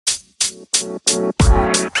This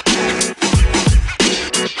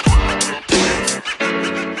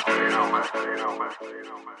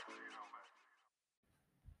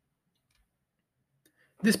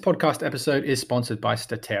podcast episode is sponsored by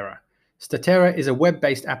Statera. Statera is a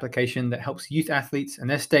web-based application that helps youth athletes and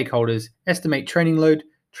their stakeholders estimate training load,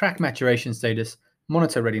 track maturation status,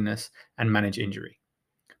 monitor readiness, and manage injury.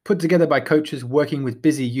 Put together by coaches working with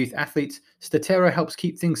busy youth athletes, Statera helps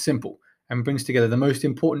keep things simple and brings together the most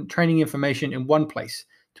important training information in one place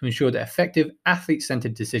to ensure that effective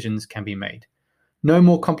athlete-centered decisions can be made. No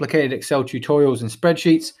more complicated Excel tutorials and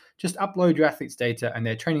spreadsheets, just upload your athletes' data and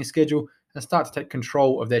their training schedule and start to take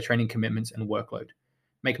control of their training commitments and workload.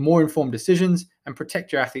 Make more informed decisions and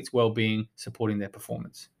protect your athletes' well-being, supporting their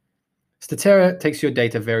performance. Statera takes your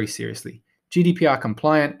data very seriously. GDPR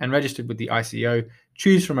compliant and registered with the ICO,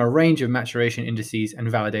 choose from a range of maturation indices and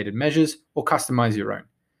validated measures, or customize your own.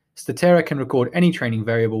 Statera can record any training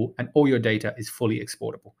variable and all your data is fully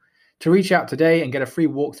exportable. To reach out today and get a free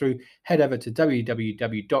walkthrough, head over to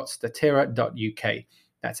www.statera.uk.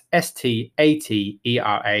 That's statera.uk.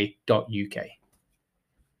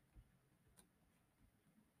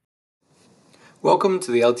 Welcome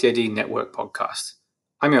to the LTAD Network podcast.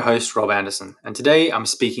 I'm your host, Rob Anderson, and today I'm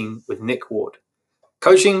speaking with Nick Ward.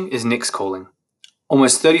 Coaching is Nick's calling.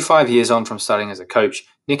 Almost 35 years on from starting as a coach,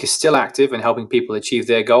 Nick is still active in helping people achieve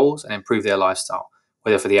their goals and improve their lifestyle,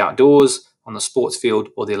 whether for the outdoors, on the sports field,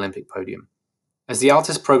 or the Olympic podium. As the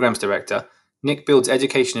Altis Programs Director, Nick builds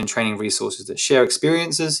education and training resources that share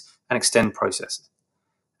experiences and extend processes.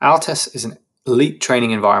 Altis is an elite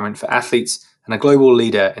training environment for athletes and a global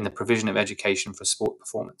leader in the provision of education for sport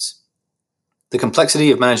performance. The complexity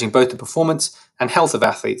of managing both the performance and health of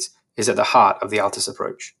athletes is at the heart of the Altis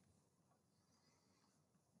approach.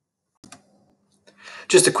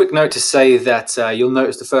 Just a quick note to say that you'll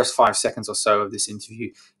notice the first 5 seconds or so of this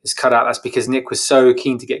interview is cut out. That's because Nick was so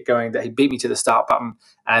keen to get going that he beat me to the start button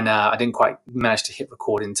and I didn't quite manage to hit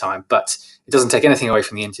record in time. But it doesn't take anything away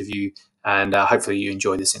from the interview, and hopefully you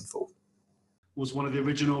enjoy this info. Was one of the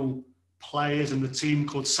original players in the team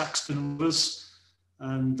called Saxton Rovers,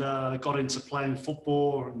 and got into playing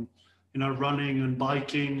football and running and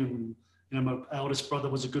biking, and my eldest brother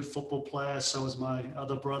was a good football player, so was my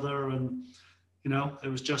other brother, and it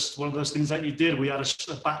was just one of those things that you did. We had a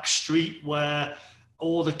back street where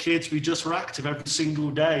all the kids, we just were active every single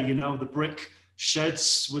day. The brick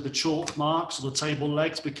sheds with the chalk marks or the table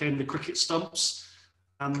legs became the cricket stumps.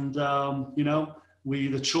 And,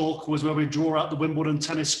 the chalk was where we draw out the Wimbledon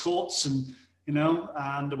tennis courts and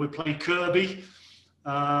we play Kirby.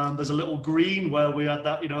 There's a little green where we had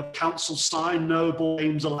that, council sign, no ball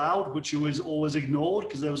games allowed, which was always ignored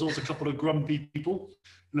because there was also a couple of grumpy people.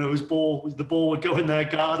 The ball would go in their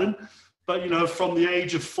garden. But, from the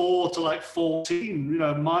age of 4 to like 14,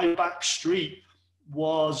 my back street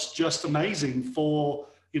was just amazing for,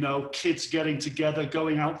 kids getting together,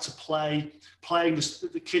 going out to play, playing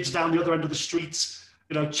the kids down the other end of the streets,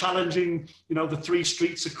 challenging, the 3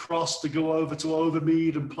 streets across to go over to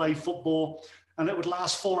Overmead and play football. And it would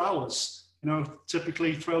last 4 hours,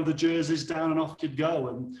 typically throw the jerseys down and off you'd go.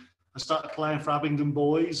 And I started playing for Abingdon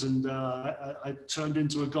Boys, and I turned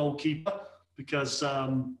into a goalkeeper because I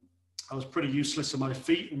was pretty useless on my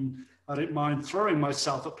feet, and I didn't mind throwing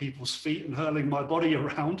myself at people's feet and hurling my body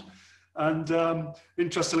around. And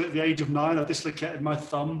interestingly, at the age of 9, I dislocated my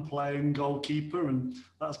thumb playing goalkeeper, and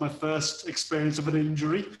that was my first experience of an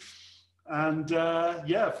injury. And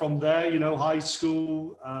from there, high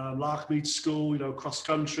school, Larkmead School, cross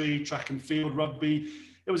country, track and field, rugby.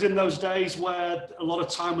 It was in those days where a lot of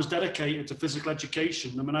time was dedicated to physical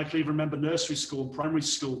education. I mean, I can even remember nursery school, primary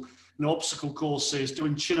school, obstacle courses,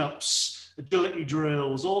 doing chin-ups, agility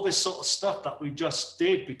drills, all this sort of stuff that we just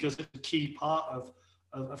did because it's a key part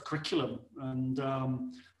of curriculum. And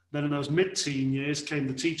then in those mid-teen years came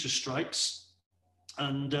the teacher strikes,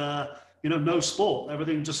 and no sport,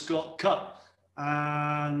 everything just got cut.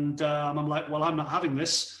 And I'm like, well, I'm not having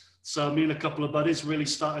this. So me and a couple of buddies really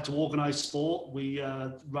started to organise sport. We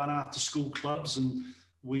ran after school clubs, and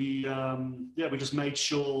we just made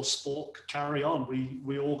sure sport could carry on.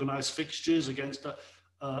 We organised fixtures against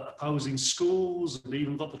opposing schools, and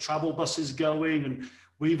even got the travel buses going, and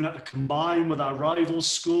we even had to combine with our rival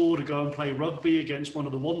school to go and play rugby against one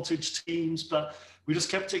of the wantage teams. But we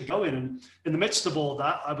just kept it going. And in the midst of all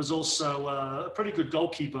that, I was also a pretty good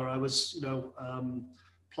goalkeeper. I was,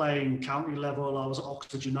 playing county level. I was at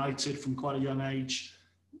Oxford United from quite a young age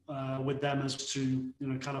with them as to,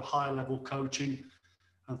 kind of high level coaching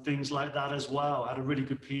and things like that as well. I had a really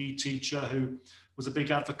good PE teacher who was a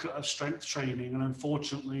big advocate of strength training. And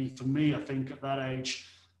unfortunately for me, I think at that age,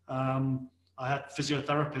 I had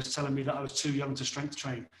physiotherapists telling me that I was too young to strength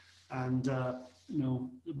train. And,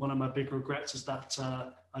 one of my big regrets is that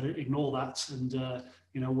I didn't ignore that and,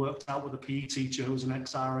 worked out with a PE teacher who was an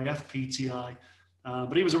ex-RAF PTI.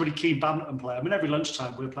 But he was a really keen badminton player. I mean, every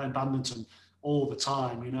lunchtime we were playing badminton all the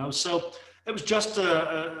time, So it was just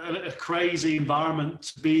a crazy environment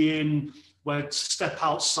to be in, where to step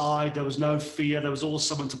outside, there was no fear. There was always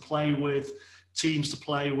someone to play with, teams to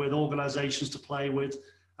play with, organizations to play with.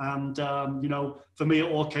 And, for me,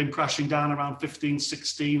 it all came crashing down around 15,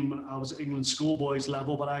 16 when I was at England schoolboys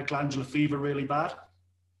level, but I had glandular fever really bad.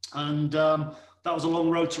 And that was a long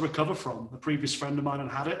road to recover from. A previous friend of mine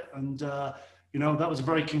had it. And, that was a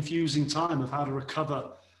very confusing time of how to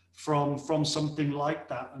recover from something like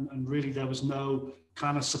that. And really, there was no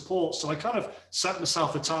kind of support. So I kind of set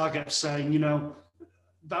myself a target saying,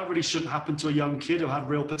 that really shouldn't happen to a young kid who had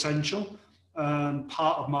real potential.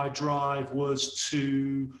 Part of my drive was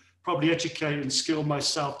to probably educate and skill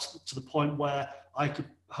myself to the point where I could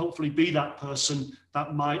hopefully be that person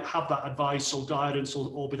that might have that advice or guidance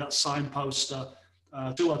or be that signposter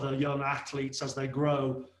to other young athletes as they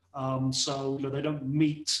grow. So they don't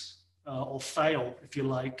meet or fail, if you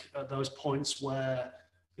like, at those points where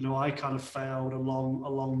I kind of failed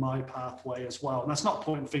along my pathway as well. And that's not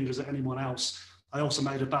pointing fingers at anyone else. I also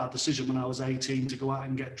made a bad decision when I was 18 to go out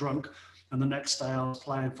and get drunk. And the next day I was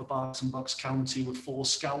playing for Berks and Bucks County with 4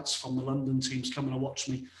 scouts from the London teams coming to watch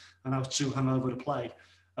me. And I was too hungover to play.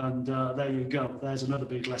 And there you go. There's another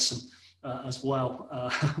big lesson as well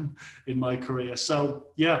in my career. So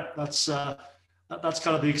yeah, that's kind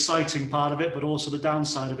of the exciting part of it, but also the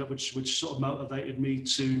downside of it, which sort of motivated me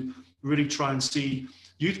to really try and see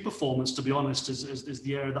youth performance, to be honest, is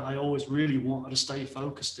the area that I always really wanted to stay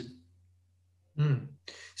focused in.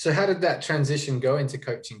 So how did that transition go into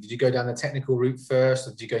coaching? Did you go down the technical route first,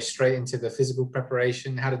 or did you go straight into the physical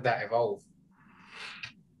preparation? How did that evolve?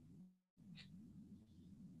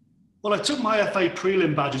 Well, I took my FA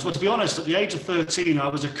prelim badges. Well, to be honest, at the age of 13, I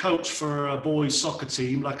was a coach for a boys soccer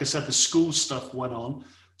team. Like I said, the school stuff went on.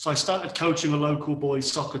 So I started coaching a local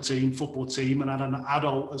boys soccer team, football team, and had an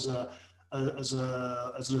adult as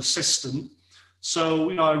an assistant. So,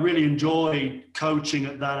 I really enjoyed coaching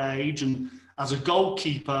at that age. And as a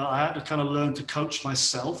goalkeeper, I had to kind of learn to coach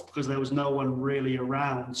myself because there was no one really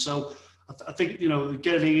around. So I think,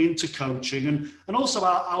 getting into coaching and also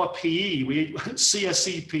our PE,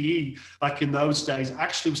 CSE PE back in those days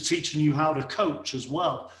actually was teaching you how to coach as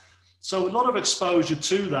well. So a lot of exposure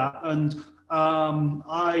to that. And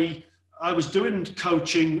I was doing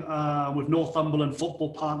coaching with Northumberland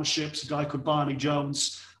Football Partnerships, a guy called Barney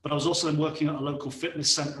Jones, but I was also then working at a local fitness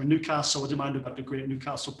centre in Newcastle. I did my undergrad degree at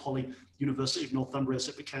Newcastle Poly, University of Northumbria, as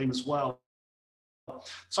it became as well.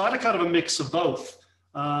 So I had a kind of a mix of both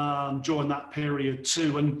during that period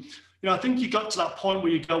too. And, I think you got to that point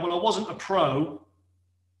where you go, well, I wasn't a pro,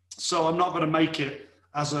 so I'm not going to make it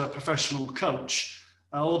as a professional coach.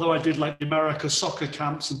 Although I did like the America soccer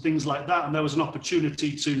camps and things like that, and there was an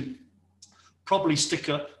opportunity to probably stick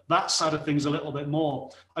at that side of things a little bit more.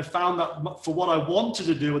 I found that for what I wanted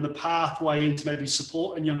to do and the pathway into maybe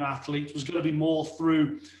supporting young athletes was going to be more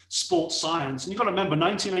through sports science. And you've got to remember,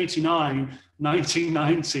 1989,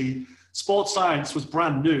 1990, sports science was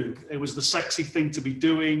brand new. It was the sexy thing to be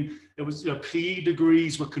doing. It was, PE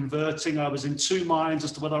degrees were converting. I was in 2 minds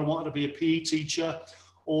as to whether I wanted to be a PE teacher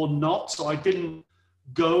or not. So I didn't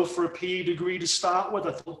go for a PE degree to start with.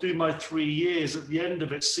 I thought, do my 3 years, at the end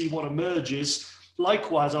of it, see what emerges.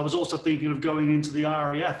 Likewise, I was also thinking of going into the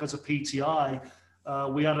RAF as a PTI.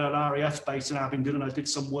 We had an RAF base in Abingdon, and I did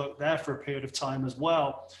some work there for a period of time as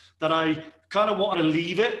well. That I kind of wanted to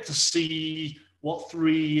leave it to see what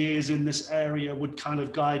 3 years in this area would kind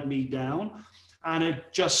of guide me down. And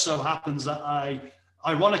it just so happens that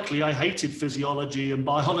ironically, I hated physiology and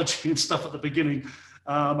biology and stuff at the beginning.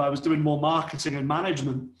 I was doing more marketing and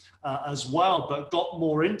management as well, but got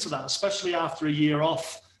more into that, especially after a year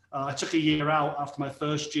off. I took a year out after my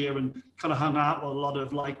first year and kind of hung out with a lot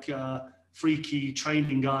of freaky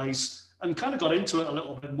training guys and kind of got into it a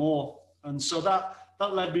little bit more. And so that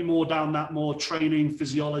led me more down that more training,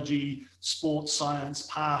 physiology, sports science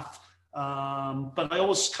path. But I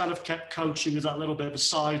always kind of kept coaching as that little bit of a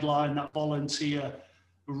sideline, that volunteer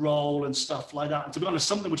role and stuff like that. And to be honest,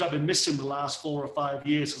 something which I've been missing the last 4 or 5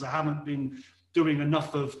 years because I haven't been doing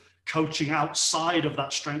enough of coaching outside of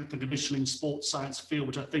that strength and conditioning sports science field,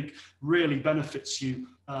 which I think really benefits you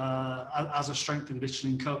as a strength and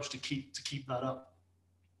conditioning coach to keep that up.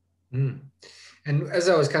 And as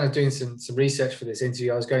I was kind of doing some research for this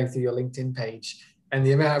interview, I was going through your LinkedIn page, And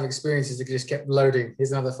the amount of experiences that just kept loading.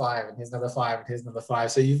 Here's another 5, and here's another 5, and here's another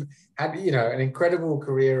 5. So you've had, an incredible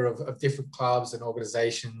career of different clubs and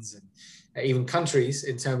organizations and even countries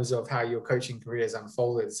in terms of how your coaching career has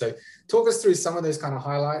unfolded. So talk us through some of those kind of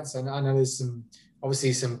highlights. And I know there's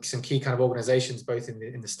obviously some key kind of organizations both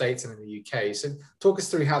in the States and in the UK. So talk us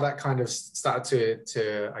through how that kind of started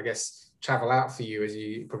to I guess, travel out for you as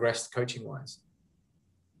you progressed coaching wise.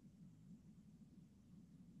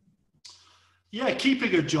 Yeah,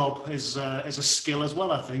 keeping a job is a skill as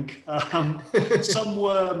well, I think. Some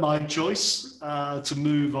were my choice to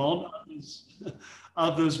move on.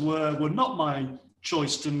 Others were not my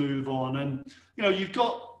choice to move on. And, you've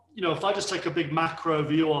got, if I just take a big macro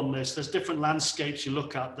view on this, there's different landscapes you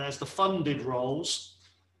look at. There's the funded roles,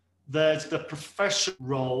 there's the professional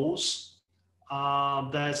roles,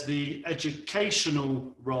 there's the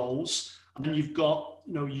educational roles, and then you've got,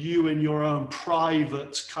 you in your own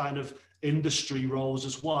private kind of industry roles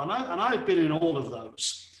as well. And I've been in all of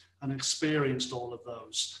those and experienced all of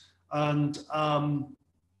those. And,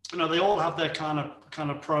 they all have their kind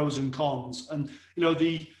of pros and cons. And,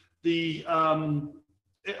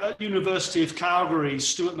 at University of Calgary,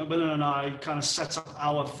 Stuart McMillan and I kind of set up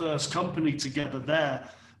our first company together there,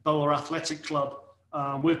 Boa Athletic Club,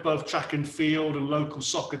 with both track and field and local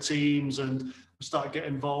soccer teams, and we started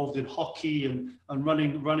getting involved in hockey and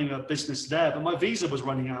running a business there. But my visa was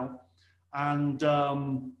running out, and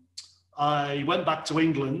I went back to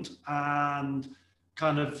England and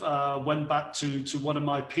kind of went back to one of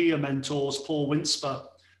my peer mentors, Paul Winsper,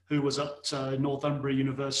 who was at Northumbria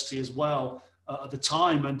University as well at the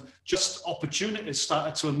time, and just opportunities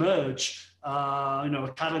started to emerge.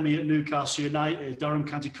 Academy at Newcastle United, Durham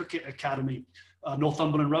County Cricket Academy,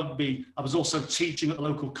 Northumberland Rugby. I was also teaching at the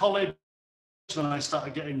local college, and I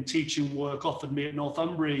started getting teaching work offered me at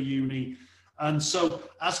Northumbria Uni. And so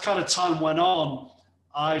as kind of time went on,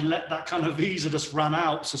 I let that kind of visa just run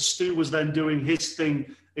out. So Stu was then doing his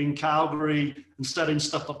thing in Calgary and setting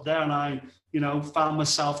stuff up there. And I, found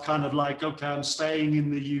myself kind of like, okay, I'm staying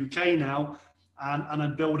in the UK now, and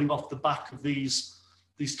I'm building off the back of these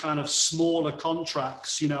kind of smaller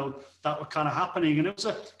contracts, that were kind of happening. And it was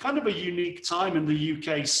a kind of a unique time in the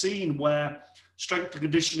UK scene where strength and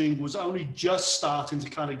conditioning was only just starting to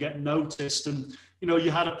kind of get noticed. And,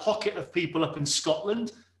 you had a pocket of people up in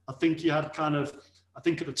Scotland. I think you had I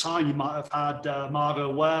think at the time you might have had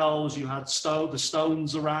Margot Wells, you had the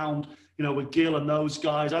Stones around, with Gill and those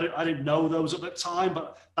guys. I didn't know those at the time,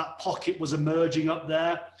 but that pocket was emerging up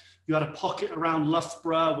there. You had a pocket around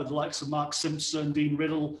Loughborough with the likes of Mark Simpson, Dean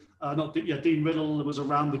Riddle. Dean Riddle was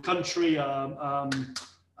around the country.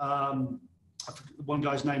 One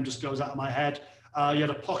guy's name just goes out of my head. You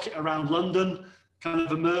had a pocket around London, kind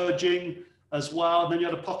of emerging as well. And then you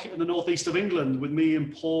had a pocket in the northeast of England with me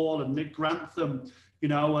and Paul and Nick Grantham,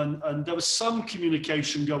 and there was some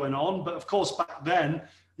communication going on. But of course, back then,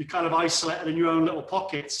 you kind of isolated in your own little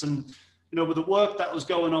pockets. And, with the work that was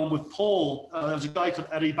going on with Paul, there was a guy called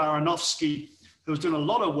Eddie Baranovsky who was doing a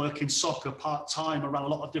lot of work in soccer part-time around a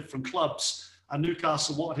lot of different clubs. And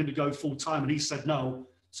Newcastle wanted him to go full-time, and he said no.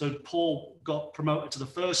 So Paul got promoted to the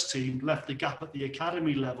first team, left the gap at the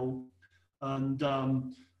academy level. And,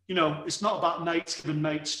 it's not about mates giving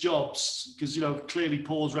mates jobs, because, clearly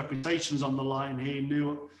Paul's reputation's on the line. He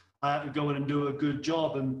knew I had to go in and do a good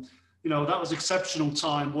job. And, that was exceptional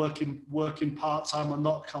time working part-time on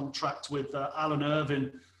that contract with Alan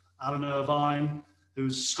Irvine,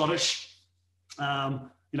 who's Scottish. I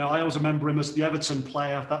always remember him as the Everton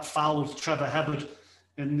player that fouled Trevor Hebbard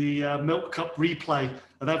in the Milk Cup replay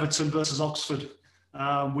of Everton versus Oxford,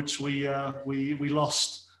 which we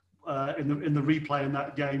lost in the replay in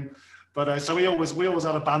that game. But so we always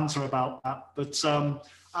had a banter about that. But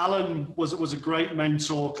Alan was a great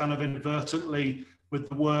mentor, kind of inadvertently, with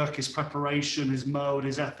the work, his preparation, his mode,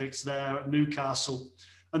 his ethics there at Newcastle.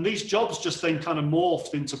 And these jobs just then kind of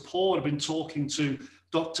morphed into Paul. I've been talking to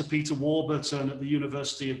Dr. Peter Warburton at the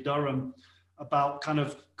University of Durham about kind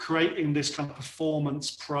of creating this kind of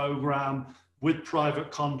performance program with private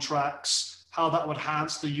contracts, how that would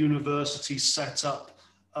enhance the university setup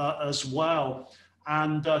as well.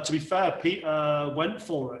 And to be fair, Pete went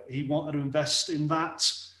for it. He wanted to invest in that,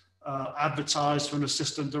 advertised for an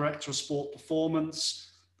assistant director of sport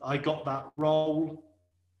performance. I got that role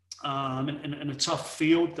in a tough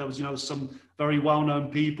field. There was, some very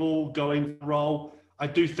well-known people going for the role. I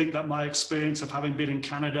do think that my experience of having been in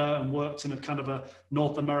Canada and worked in a kind of a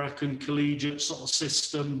North American collegiate sort of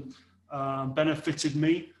system benefited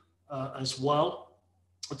me as well.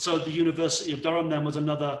 And so the University of Durham then was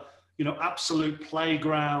another, absolute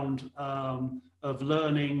playground of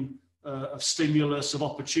learning of stimulus, of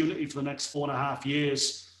opportunity for the next 4.5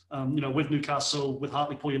 years. With Newcastle, with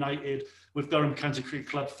Hartlepool United, with Durham County Cricket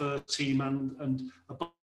Club first team, and a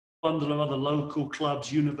bundle of other local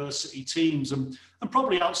clubs, university teams, and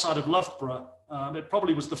probably outside of Loughborough, it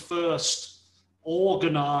probably was the first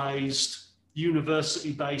organised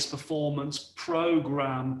university-based performance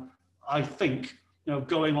program, I think,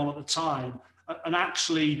 going on at the time, and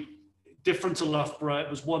actually different to Loughborough. It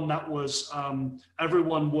was one that was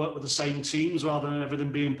everyone worked with the same teams rather than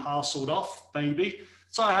everything being parcelled off, maybe.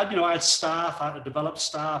 So I had staff, I had to develop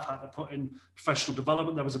staff, I had to put in professional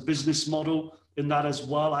development. There was a business model in that as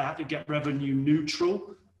well. I had to get revenue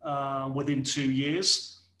neutral within 2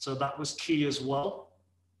 years. So that was key as well.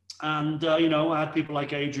 And, I had people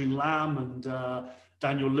like Adrian Lamb and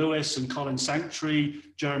Daniel Lewis and Colin Sanctuary,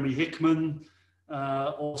 Jeremy Hickman,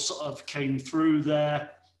 all sort of came through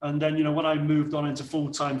there. And then, when I moved on into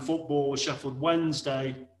full-time football with Sheffield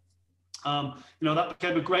Wednesday, that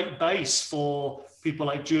became a great base for people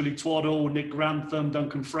like Julie Twaddle, Nick Grantham,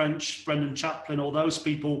 Duncan French, Brendan Chaplin. All those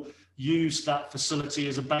people used that facility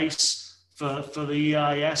as a base for the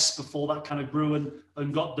EIS before that kind of grew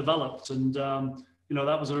and got developed. And,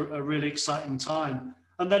 that was a really exciting time.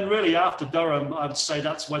 And then really after Durham, I would say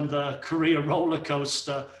that's when the career roller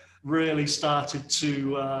coaster really started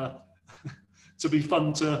to be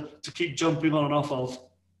fun to keep jumping on and off of.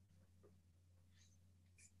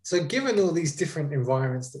 So given all these different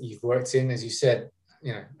environments that you've worked in, as you said,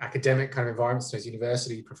 academic kind of environments, those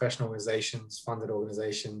university, professional organizations, funded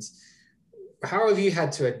organizations, how have you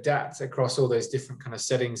had to adapt across all those different kind of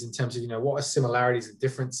settings in terms of, what are similarities and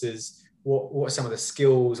differences? What are some of the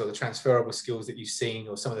skills or the transferable skills that you've seen,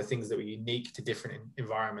 or some of the things that were unique to different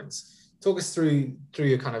environments? Talk us through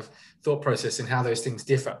your kind of thought process and how those things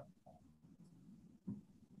differ.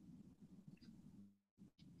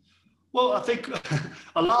 Well, I think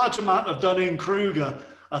a large amount of Dunning-Kruger,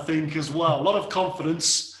 I think, as well. A lot of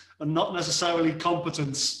confidence and not necessarily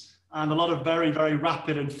competence, and a lot of very, very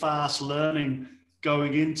rapid and fast learning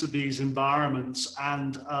going into these environments.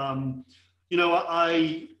 And,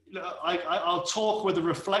 I'll talk with a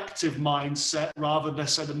reflective mindset rather than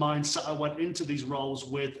necessarily the mindset I went into these roles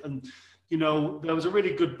with. And, there was a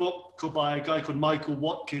really good book by a guy called Michael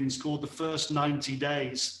Watkins called The First 90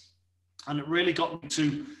 Days. And it really got me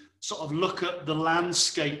to sort of look at the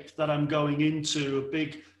landscape that I'm going into, a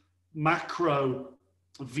big macro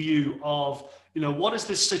view of, what is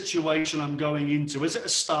this situation I'm going into? Is it a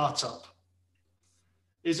startup?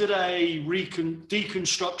 Is it a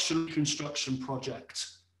reconstruction project?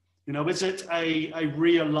 Is it a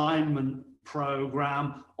realignment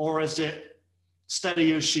program, or is it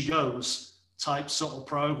steady as she goes type sort of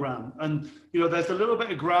program? And there's a little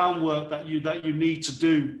bit of groundwork that you need to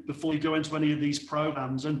do before you go into any of these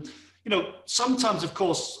programs. And sometimes, of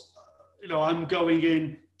course, I'm going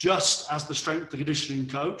in just as the strength and conditioning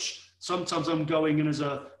coach. Sometimes I'm going in as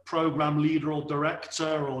a program leader or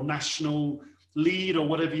director or national lead or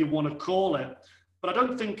whatever you want to call it. But I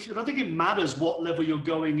don't think it matters what level you're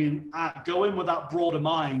going in at. Go in with that broader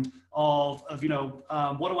mind of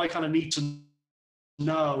what do I kind of need to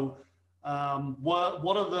know?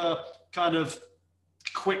 What are the kind of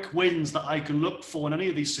quick wins that I can look for in any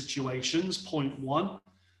of these situations? Point one.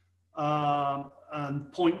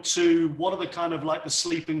 And point two, what are the kind of like the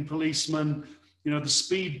sleeping policeman, the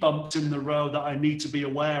speed bumps in the road that I need to be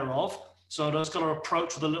aware of? So I just got to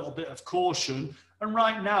approach with a little bit of caution. And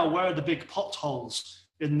right now, where are the big potholes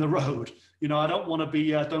in the road? I don't want to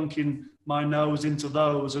be dunking my nose into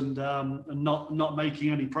those and not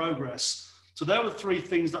making any progress. So there were three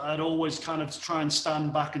things that I'd always kind of try and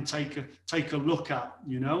stand back and take a look at,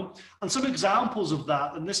 And some examples of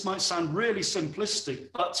that, and this might sound really simplistic,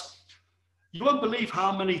 but you won't believe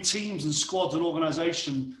how many teams and squads and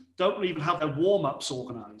organizations don't even have their warm-ups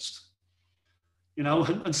organized.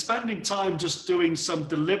 And spending time just doing some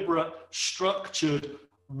deliberate, structured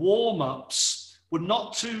warm-ups were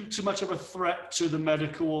not too much of a threat to the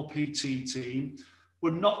medical or PT team,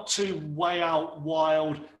 were not too way out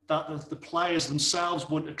wild that the players themselves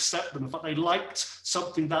wouldn't accept them. In fact, they liked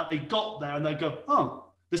something that they got there and they go,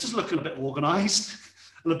 oh, this is looking a bit organized,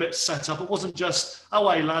 a little bit set up. It wasn't just, oh,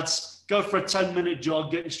 hey, lads, go for a 10-minute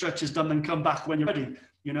jog, get your stretches done, then come back when you're ready.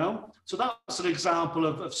 So that's an example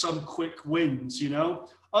of some quick wins.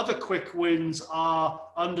 Other quick wins are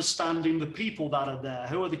understanding the people that are there.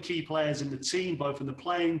 Who are the key players in the team, both in the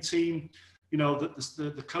playing team,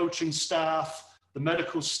 the coaching staff, the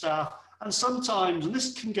medical staff. And sometimes, and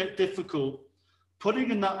this can get difficult,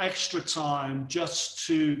 putting in that extra time just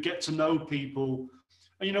to get to know people.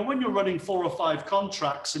 And when you're running 4 or 5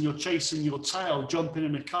 contracts and you're chasing your tail, jumping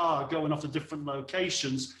in a car, going off to different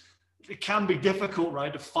locations, it can be difficult,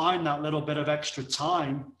 right, to find that little bit of extra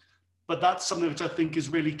time. But that's something which I think is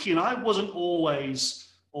really key. And I wasn't always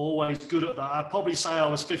good at that. I'd probably say I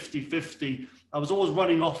was 50-50. I was always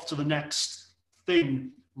running off to the next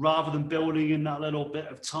thing rather than building in that little bit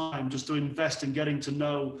of time just to invest in getting to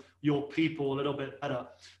know your people a little bit better.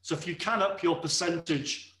 So if you can up your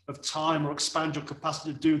percentage of time or expand your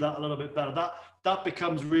capacity to do that a little bit better, that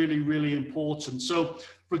becomes really, really important. So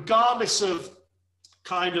regardless of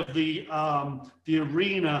kind of the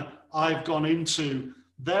arena I've gone into,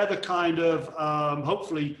 they're the kind of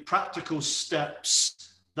hopefully practical steps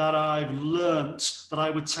that I've learnt that I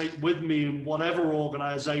would take with me in whatever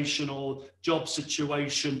organization or job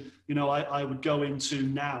situation, you know, I would go into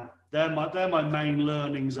now. They're my main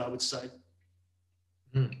learnings, I would say.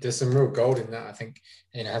 There's some real gold in that. I think,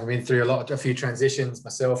 you know, having been through a few transitions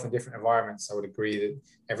myself in different environments, I would agree that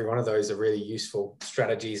every one of those are really useful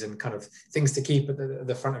strategies and kind of things to keep at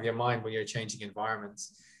the front of your mind when you're changing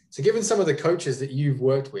environments. So given some of the coaches that you've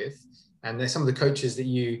worked with, and there's some of the coaches that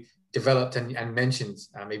you developed and mentioned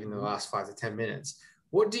even in the last 5 to 10 minutes,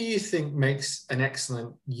 what do you think makes an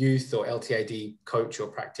excellent youth or LTAD coach or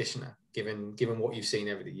practitioner, given what you've seen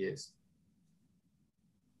over the years?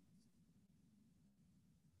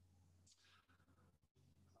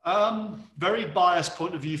 Very biased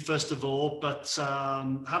point of view, first of all, but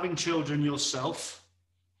having children yourself,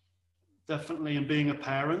 definitely, and being a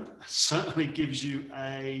parent certainly gives you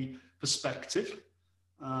a perspective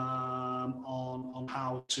on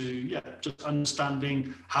how to, just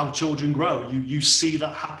understanding how children grow. You see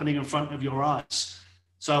that happening in front of your eyes.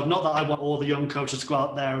 So not that I want all the young coaches to go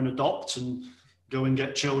out there and adopt and go and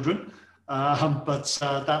get children, but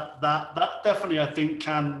that definitely I think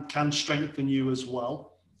can strengthen you as well.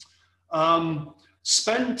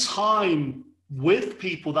 Spend time with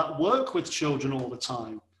people that work with children all the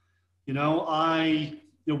time. You know,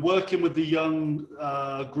 working with the young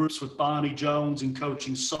groups with Barney Jones in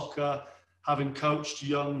coaching soccer, having coached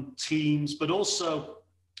young teams, but also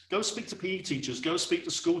go speak to PE teachers, go speak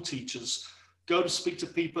to school teachers, go to speak to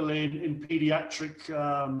people in pediatric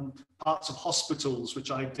parts of hospitals,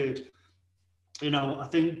 which I did. You know, I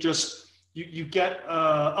think just you get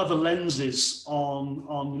other lenses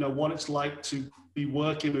on you know, what it's like to be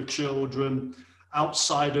working with children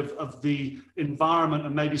outside of the environment,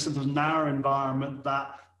 and maybe sometimes narrow environment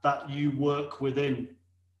that you work within.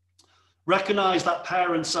 Recognize that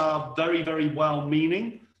parents are very, very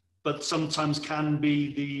well-meaning, but sometimes can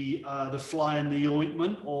be the fly in the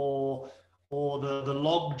ointment or the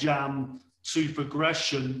log jam to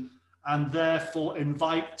progression, and therefore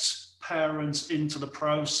invite parents into the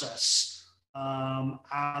process,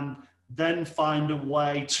 and then find a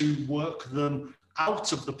way to work them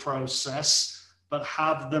out of the process, but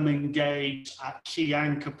have them engage at key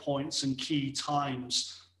anchor points and key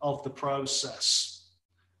times of the process.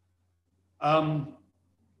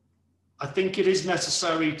 I think it is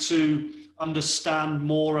necessary to understand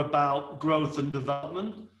more about growth and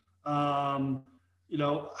development. You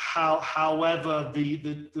know, however,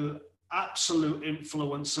 the absolute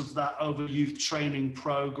influence of that over youth training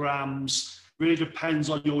programs really depends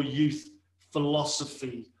on your youth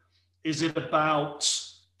philosophy. Is it about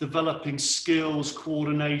developing skills,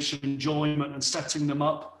 coordination, enjoyment, and setting them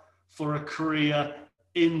up for a career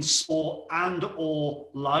in sport and or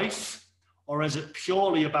life? Or is it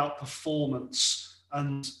purely about performance?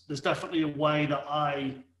 And there's definitely a way that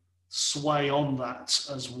I sway on that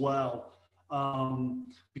as well.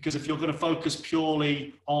 Because if you're going to focus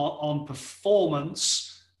purely on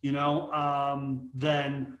performance, you know,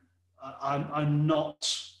 then I'm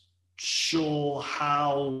not sure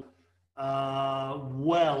how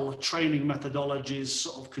well training methodologies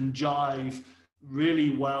sort of conjive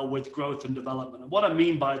really well with growth and development. And what I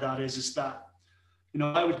mean by that is that, you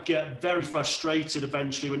know, I would get very frustrated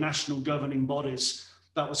eventually with national governing bodies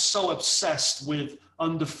that were so obsessed with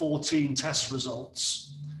under 14 test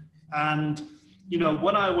results. And, you know,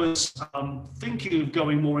 when I was thinking of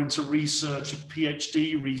going more into research,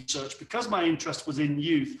 PhD research, because my interest was in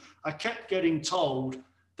youth, I kept getting told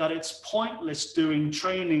that it's pointless doing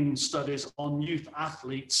training studies on youth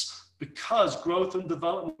athletes because growth and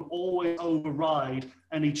development will always override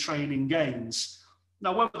any training gains.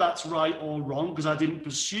 Now, whether that's right or wrong, because I didn't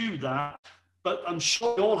pursue that, but I'm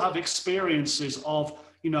sure we all have experiences of,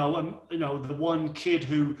 you know, the one kid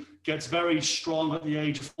who gets very strong at the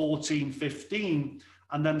age of 14, 15,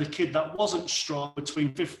 and then the kid that wasn't strong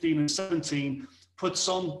between 15 and 17 puts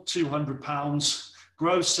on 200 pounds,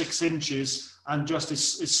 grows 6 inches, and just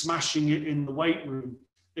is smashing it in the weight room,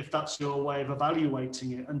 if that's your way of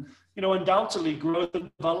evaluating it. And undoubtedly growth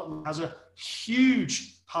and development has a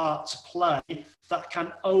huge part to play that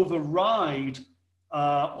can override,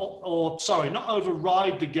 not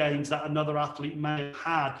override the gains that another athlete may have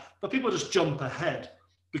had, but people just jump ahead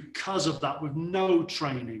because of that with no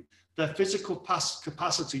training. Their physical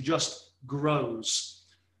capacity just grows,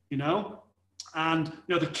 And,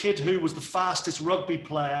 the kid who was the fastest rugby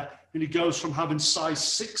player, and he goes from having size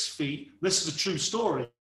 6 feet, this is a true story,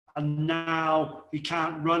 and now he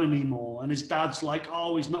can't run anymore. And his dad's like,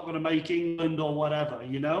 oh, he's not going to make England or whatever,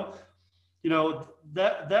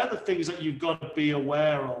 they're the things that you've got to be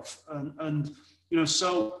aware of. And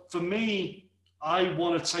so for me, I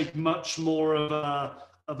want to take much more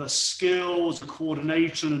of a skills, a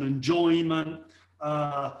coordination and enjoyment,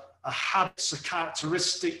 a habits, a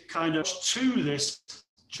characteristic kind of to this,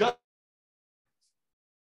 just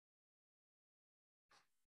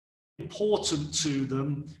important to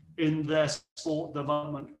them in their sport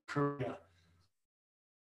development career.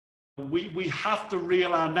 We have to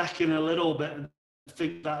reel our neck in a little bit and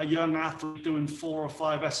think that a young athlete doing 4 or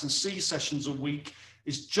 5 S&C sessions a week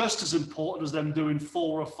is just as important as them doing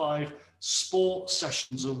 4 or 5 sport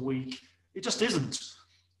sessions a week. It just isn't.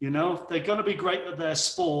 If they're going to be great at their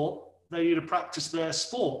sport, they need to practice their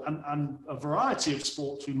sport and a variety of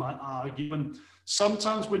sports, we might argue. And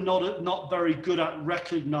sometimes we're not very good at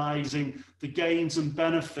recognizing the gains and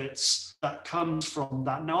benefits that comes from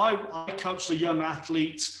that. Now, I coached a young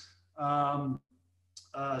athlete.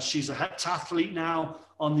 She's a heptathlete now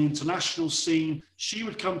on the international scene. She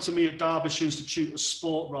would come to me at Derbyshire Institute of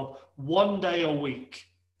Sport, Rob, 1 day a week.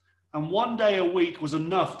 And 1 day a week was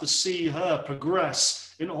enough to see her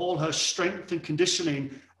progress in all her strength and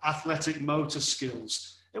conditioning, athletic motor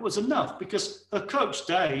skills. It was enough because her coach,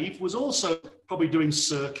 Dave, was also probably doing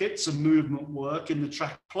circuits and movement work in the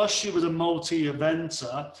track. Plus, she was a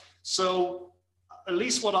multi-eventer. So at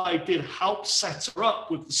least what I did helped set her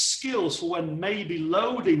up with the skills for when maybe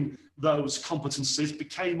loading those competencies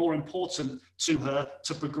became more important to her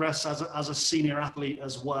to progress as a senior athlete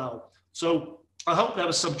as well. So I hope there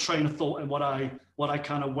was some train of thought in what I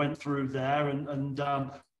kind of went through there, and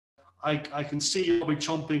I can see you probably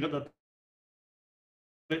chomping at the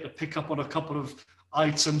bit to pick up on a couple of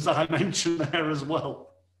items that I mentioned there as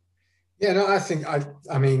well. Yeah, no, I think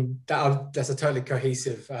I mean that's a totally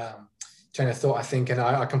cohesive train of thought, I think, and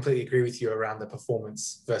I completely agree with you around the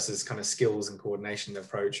performance versus kind of skills and coordination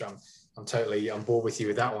approach. I'm totally on board with you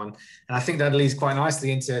with that one, and I think that leads quite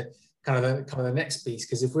nicely into kind of the next piece,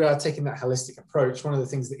 because if we are taking that holistic approach, one of the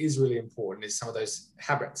things that is really important is some of those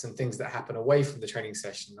habits and things that happen away from the training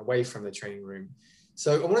session, away from the training room.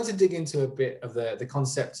 So I wanted to dig into a bit of the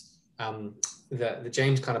concept that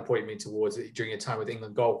James kind of pointed me towards during your time with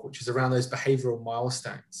England Golf, which is around those behavioral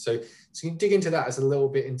milestones. So you can dig into that as a little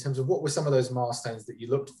bit in terms of what were some of those milestones that you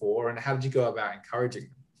looked for and how did you go about encouraging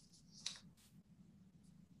them?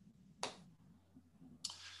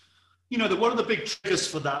 One of the big triggers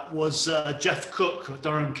for that was Jeff Cook at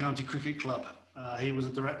Durham County Cricket Club. He was a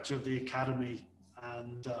director of the academy.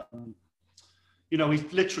 And, he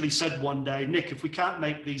literally said one day, Nick, if we can't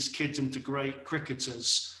make these kids into great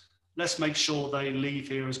cricketers, let's make sure they leave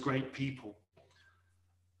here as great people.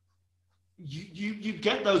 You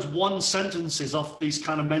get those one sentences off these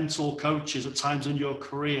kind of mentor coaches at times in your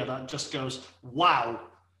career that just goes, wow,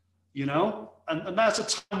 And that's a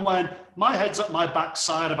time when my head's up my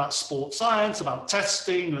backside about sports science, about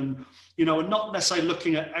testing, and and not necessarily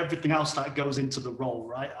looking at everything else that goes into the role,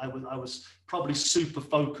 right? I was probably super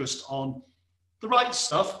focused on the right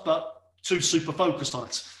stuff, but too super focused on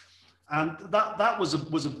it, and that was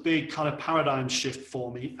a big kind of paradigm shift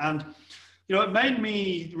for me, and it made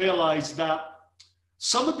me realize that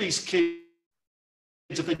some of these kids,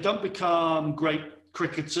 if they don't become great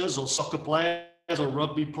cricketers or soccer players, or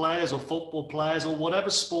rugby players or football players or whatever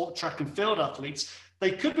sport, track and field athletes,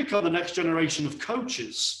 they could become the next generation of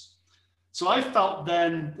coaches. So I felt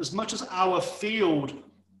then, as much as our field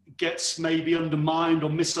gets maybe undermined or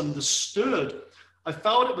misunderstood, I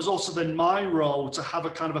felt it was also then my role to have a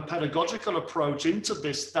kind of a pedagogical approach into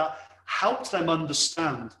this that helped them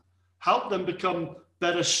understand, helped them become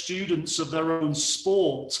better students of their own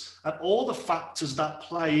sport and all the factors that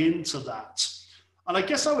play into that. And I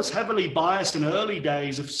guess I was heavily biased in early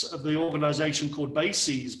days of the organization called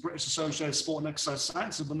BASES, British Association of Sport and Exercise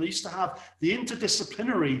Sciences, when they used to have the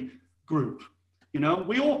interdisciplinary group.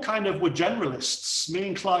 We all kind of were generalists. Me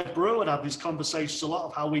and Clive Brewer would have these conversations a lot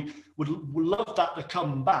of how we would love that to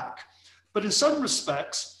come back. But in some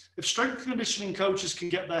respects, if strength and conditioning coaches can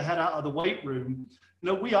get their head out of the weight room,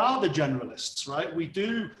 we are the generalists, right? We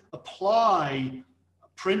do apply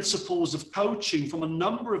principles of coaching from a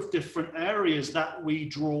number of different areas that we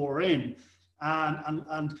draw in,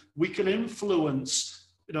 and we can influence,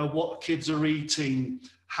 what kids are eating,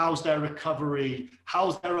 how's their recovery,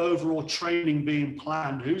 how's their overall training being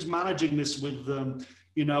planned, who's managing this with them,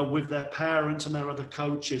 with their parents and their other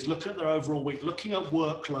coaches, looking at their overall week, looking at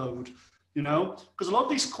workload, because a lot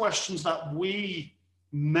of these questions that we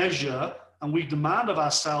measure and we demand of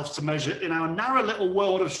ourselves to measure in our narrow little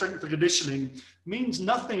world of strength and conditioning means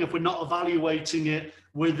nothing if we're not evaluating it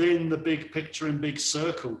within the big picture and big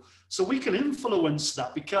circle. So we can influence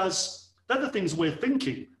that because they're the things we're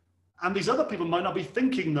thinking. And these other people might not be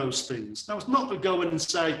thinking those things. Now, it's not to go in and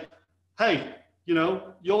say, hey,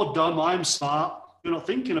 you're dumb, I'm smart, you're not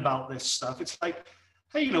thinking about this stuff. It's like,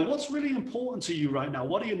 hey, what's really important to you right now?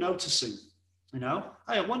 What are you noticing? Hey,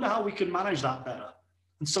 I wonder how we can manage that better.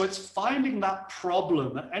 And so it's finding that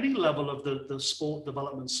problem at any level of the sport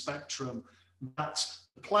development spectrum that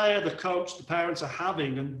the player, the coach, the parents are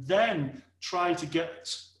having, and then trying to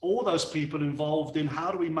get all those people involved in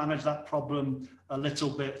how do we manage that problem a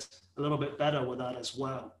little bit better with that as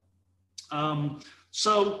well.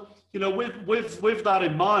 So, with that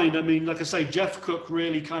in mind, I mean, like I say, Jeff Cook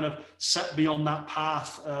really kind of set me on that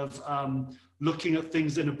path of looking at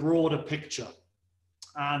things in a broader picture.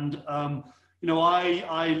 And, I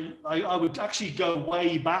would actually go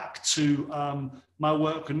way back to my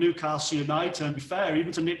work with Newcastle United, and be fair,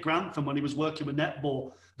 even to Nick Grantham when he was working with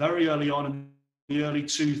netball very early on in the early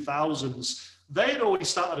 2000s. They had already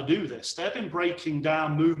started to do this. They've been breaking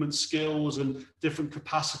down movement skills and different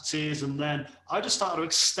capacities. And then I just started to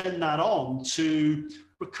extend that on to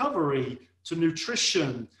recovery, to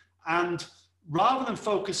nutrition. And rather than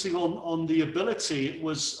focusing on the ability, it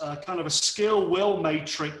was kind of a skill will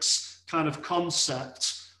matrix kind of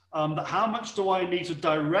concept. But how much do I need to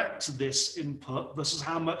direct this input versus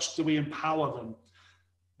how much do we empower them?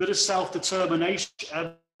 Bit of self-determination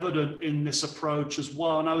evident in this approach as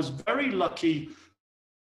well. And I was very lucky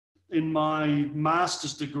in my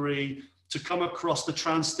master's degree to come across the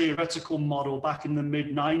trans-theoretical model back in the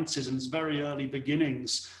mid-90s in its very early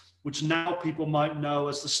beginnings, which now people might know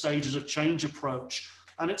as the stages of change approach.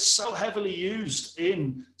 And it's so heavily used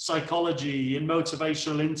in psychology, in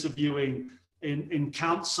motivational interviewing, in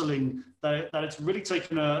counseling, that it's really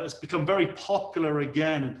it's become very popular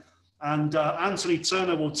again. And Anthony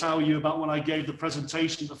Turner will tell you about when I gave the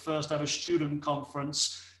presentation at the first ever student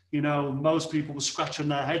conference. Most people were scratching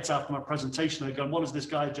their heads after my presentation. They're going, what has this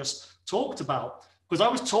guy just talked about? Because I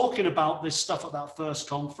was talking about this stuff at that first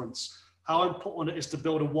conference, how important it is to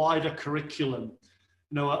build a wider curriculum,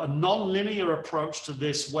 a non-linear approach to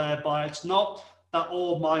this, whereby it's not that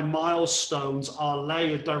all my milestones are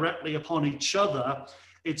layered directly upon each other.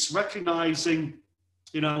 It's recognizing,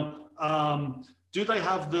 are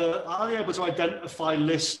they able to identify,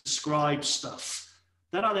 list, describe stuff?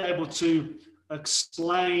 Then are they able to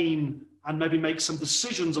explain and maybe make some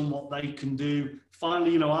decisions on what they can do?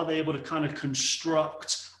 Finally, are they able to kind of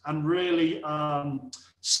construct and really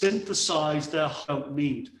synthesize their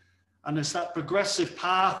need? And it's that progressive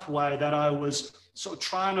pathway that I was sort of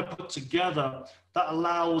trying to put together that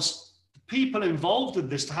allows the people involved in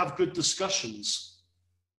this to have good discussions,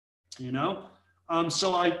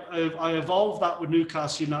 So I evolved that with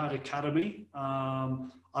Newcastle United Academy.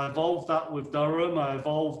 I evolved that with Durham. I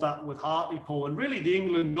evolved that with Hartlepool. And really the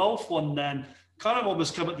England Golf one then kind of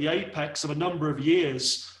almost come at the apex of a number of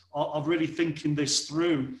years of really thinking this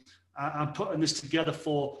through and putting this together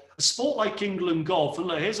for a sport like England Golf. And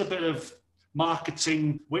look, here's a bit of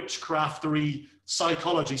marketing, witchcraftery,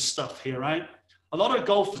 psychology stuff here, right? A lot of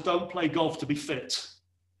golfers don't play golf to be fit,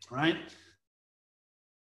 right?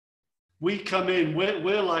 We come in, we're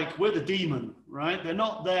the demon, right? They're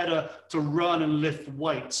not there to run and lift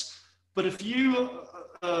weights. But if you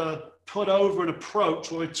put over an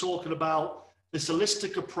approach where we're talking about this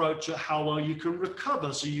holistic approach at how well you can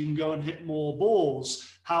recover so you can go and hit more balls,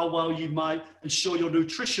 how well you might ensure your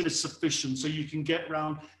nutrition is sufficient so you can get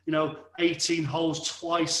around, 18 holes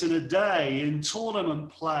twice in a day in tournament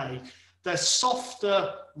play. They're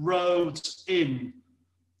softer roads in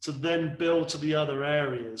to then build to the other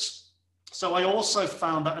areas. So I also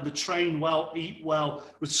found that in the train well, eat well,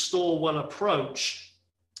 restore well approach,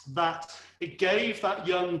 that it gave that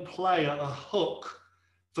young player a hook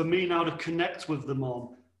for me now to connect with them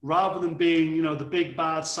on, rather than being, the big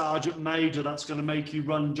bad sergeant major that's going to make you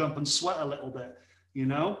run, jump and sweat a little bit,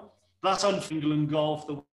 That's England Golf,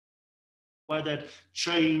 the way they'd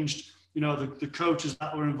changed, the coaches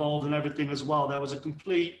that were involved and everything as well. There was a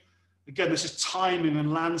complete, again, this is timing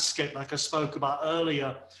and landscape like I spoke about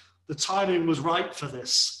earlier. The timing was right for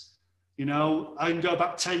this. You know, I can go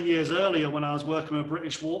back 10 years earlier when I was working with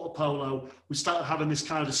British water polo. We started having this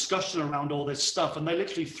kind of discussion around all this stuff, and they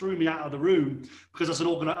literally threw me out of the room because at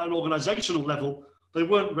an organizational level, they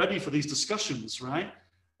weren't ready for these discussions, right?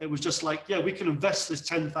 It was just like, yeah, we can invest this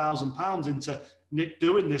 £10,000 into Nick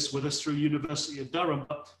doing this with us through University of Durham,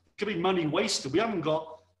 but it could be money wasted. We're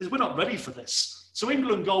not ready for this. So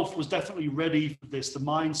England Golf was definitely ready for this. The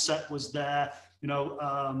mindset was there. You know,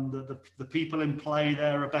 the people in play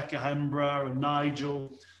there, Rebecca Hembrough and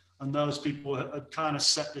Nigel, and those people had kind of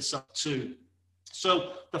set this up too.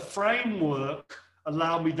 So the framework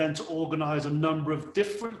allowed me then to organize a number of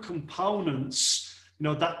different components, you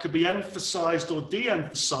know, that could be emphasized or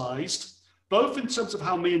de-emphasized, both in terms of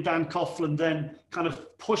how me and Dan Coughlin then kind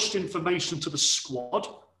of pushed information to the squad,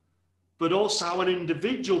 but also how an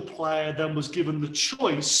individual player then was given the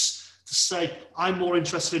choice to say, I'm more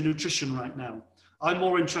interested in nutrition right now. I'm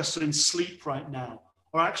more interested in sleep right now.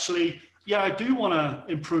 Or actually, yeah, I do want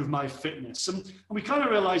to improve my fitness. And we kind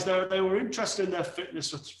of realized they were interested in their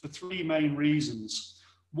fitness for three main reasons.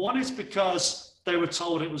 One is because they were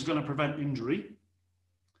told it was going to prevent injury.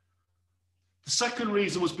 The second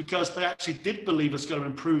reason was because they actually did believe it's going to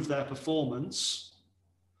improve their performance.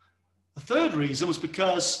 The third reason was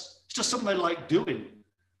because it's just something they like doing.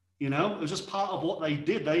 You know, it was just part of what they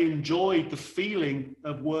did. They enjoyed the feeling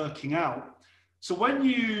of working out. So when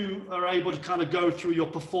you are able to kind of go through your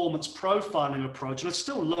performance profiling approach, and I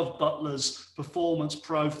still love Butler's performance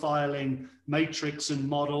profiling matrix and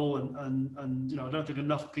model, and you know, I don't think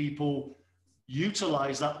enough people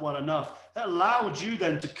utilize that well enough. That allowed you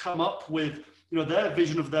then to come up with, you know, their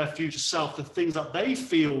vision of their future self, the things that they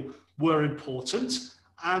feel were important.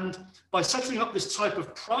 And by setting up this type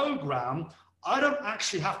of program, I don't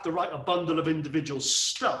actually have to write a bundle of individual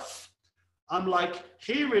stuff. I'm like,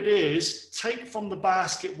 here it is, take from the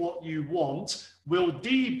basket what you want, we'll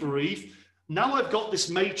debrief. Now I've got this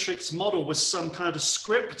matrix model with some kind of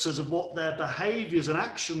descriptors of what their behaviors and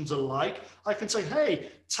actions are like. I can say, hey,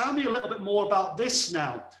 tell me a little bit more about this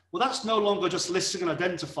now. Well, that's no longer just listening and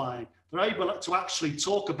identifying. They're able to actually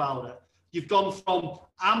talk about it. You've gone from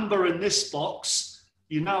amber in this box,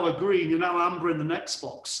 you're now a green, you're now amber in the next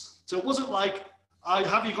box. So it wasn't like,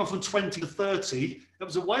 have you gone from 20 to 30? It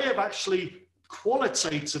was a way of actually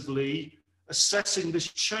qualitatively assessing this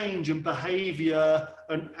change in behavior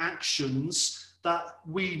and actions that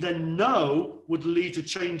we then know would lead to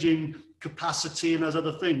changing capacity and those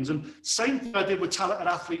other things. And same thing I did with Talented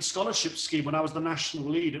Athlete Scholarship Scheme when I was the national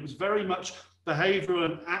lead. It was very much behavioral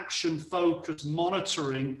and action focused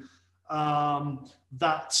monitoring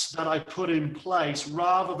that I put in place,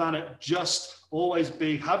 rather than it just always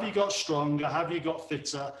be, have you got stronger, have you got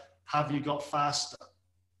fitter, have you got faster?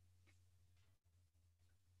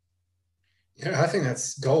 Yeah, I think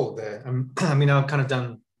that's gold there. I mean, I've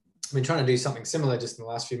been trying to do something similar just in the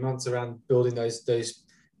last few months around building those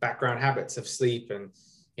background habits of sleep and,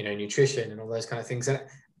 you know, nutrition and all those kind of things. And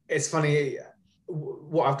it's funny,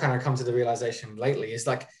 what I've kind of come to the realization lately is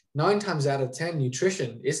like 9 times out of 10,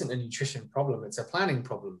 nutrition isn't a nutrition problem. It's a planning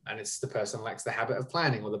problem. And it's the person lacks the habit of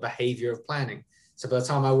planning or the behavior of planning. So by the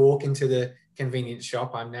time I walk into the convenience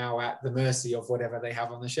shop, I'm now at the mercy of whatever they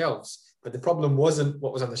have on the shelves. But the problem wasn't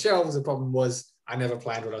what was on the shelves. The problem was I never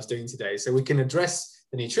planned what I was doing today. So we can address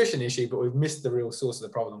the nutrition issue, but we've missed the real source of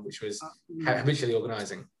the problem, which was habitually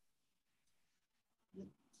organizing.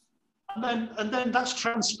 And then that's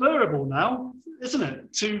transferable now, isn't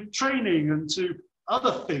it? To training and to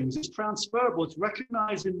other things. It's transferable. It's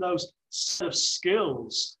recognizing those set of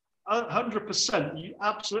skills. 100%. You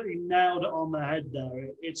absolutely nailed it on the head there.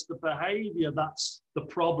 It's the behavior that's the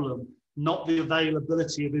problem, not the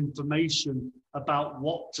availability of information about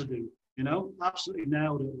what to do. You know, absolutely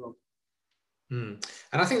nailed it, Rob. And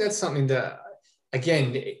I think that's something that,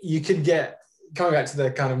 again, you could get, coming back to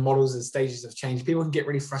the kind of models and stages of change, people can get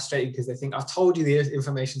really frustrated because they think, I've told you the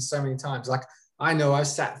information so many times. Like, I know I've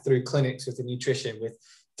sat through clinics with the nutrition with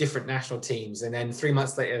different national teams, and then 3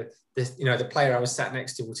 months later, the player I was sat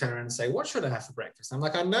next to will turn around and say, what should I have for breakfast? I'm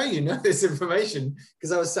like, I know you know this information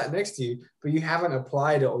because I was sat next to you, but you haven't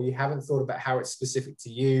applied it, or you haven't thought about how it's specific to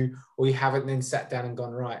you, or you haven't then sat down and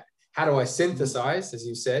gone, right, how do I synthesize, as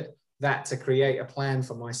you said, that to create a plan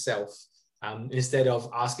for myself, instead of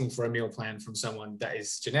asking for a meal plan from someone that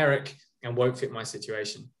is generic and won't fit my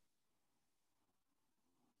situation.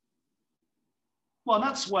 Well,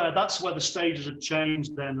 that's where the stages of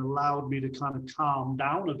change then allowed me to kind of calm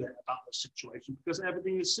down a bit about the situation, because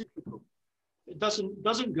everything is cyclical. It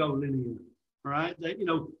doesn't go linear, right? You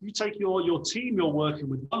know, you take your team you're working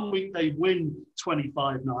with. 1 week they win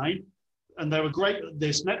 25-9, and they were great at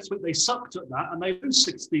this. Next week, they sucked at that and they lose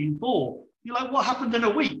 16-4. You're like, what happened in a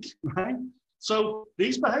week, right? So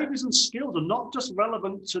these behaviors and skills are not just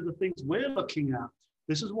relevant to the things we're looking at.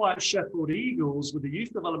 This is why at Sheffield Eagles, with the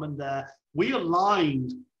youth development there, we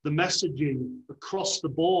aligned the messaging across the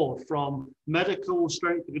board from medical,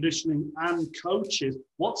 strength and conditioning, and coaches.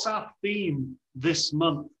 What's our theme this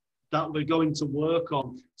month that we're going to work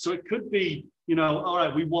on? So it could be, you know, all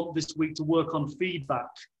right, we want this week to work on feedback,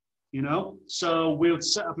 you know? So we'll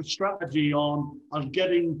set up a strategy on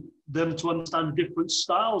getting them to understand different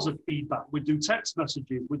styles of feedback. We do text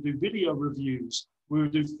messages, we do video reviews, we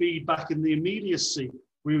would do feedback in the immediacy,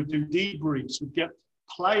 we would do debriefs, we'd get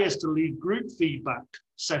players to lead group feedback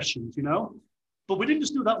sessions, you know? But we didn't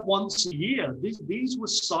just do that once a year. These were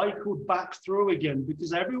cycled back through again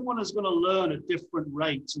because everyone is going to learn at different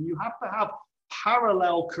rates. And you have to have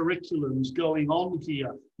parallel curriculums going on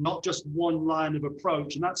here, not just one line of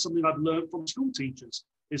approach. And that's something I've learned from school teachers,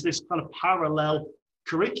 is this kind of parallel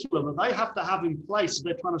curriculum that they have to have in place as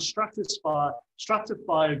they're trying to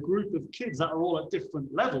stratify a group of kids that are all at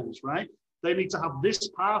different levels, right? They need to have this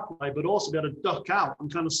pathway, but also be able to duck out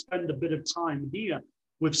and kind of spend a bit of time here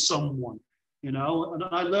with someone, you know? And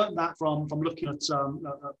I learned that from looking at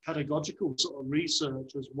pedagogical sort of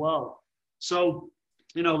research as well. So,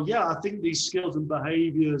 you know, yeah, I think these skills and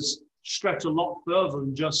behaviors stretch a lot further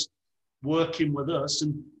than just working with us.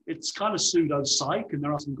 And it's kind of pseudo-psych, and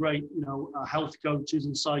there are some great, you know, health coaches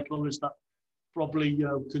and psychologists that probably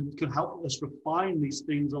can help us refine these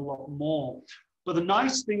things a lot more. But the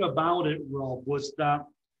nice thing about it, Rob, was that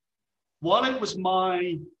while it was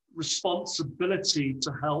my responsibility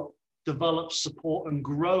to help develop, support, and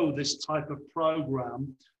grow this type of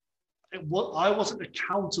program, I wasn't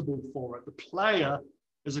accountable for it. The player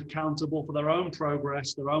is accountable for their own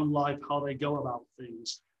progress, their own life, how they go about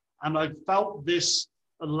things. And I felt this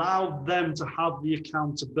allowed them to have the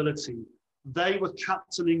accountability. They were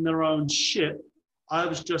captaining their own ship. I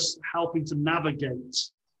was just helping to navigate.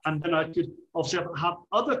 And then I could obviously have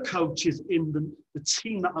other coaches in the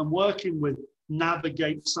team that I'm working with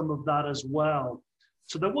navigate some of that as well.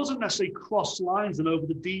 So there wasn't necessarily cross lines and over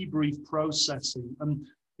the debrief processing. And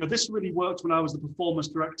you know, this really worked when I was the performance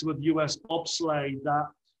director of US bobsleigh,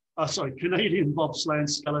 Canadian bobsleigh and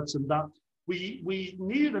skeleton, that we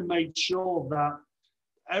needed to make sure that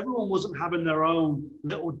everyone wasn't having their own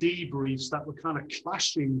little debriefs that were kind of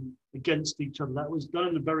clashing against each other. That was done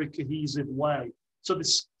in a very cohesive way. So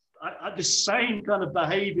this same kind of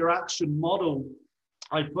behavior action model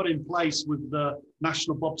I put in place with the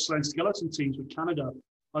national bobsleigh and skeleton teams with Canada.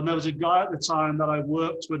 And there was a guy at the time that I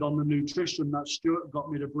worked with on the nutrition that Stuart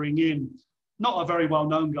got me to bring in. Not a very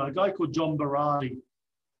well-known guy, a guy called John Berardi.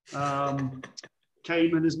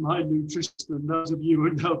 Came in as my nutritionist. Those of you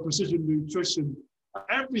who know precision nutrition,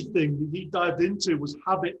 everything that he dived into was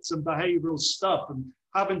habits and behavioral stuff. And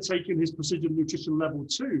having taken his precision nutrition level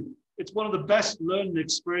 2, it's one of the best learning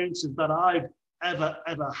experiences that I've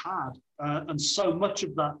ever had. And so much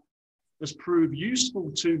of that has proved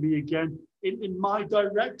useful to me again in my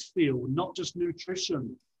direct field, not just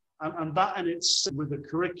nutrition. And that in it's with a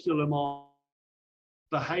curriculum of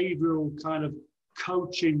behavioral kind of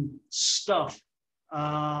coaching stuff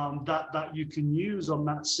that you can use on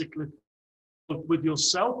that cyclic with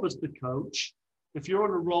yourself as the coach. If you're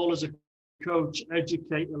in a role as a coach,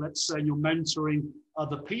 educator, let's say you're mentoring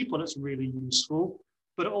other people, that's really useful.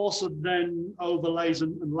 But it also then overlays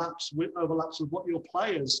and overlaps with what your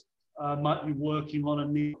players might be working on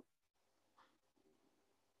and need.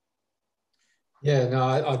 Yeah,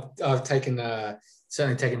 no, I've taken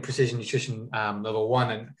certainly taken precision nutrition level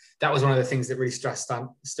 1, and that was one of the things that really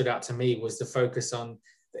stood out to me was the focus on.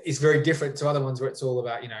 It's very different to other ones where it's all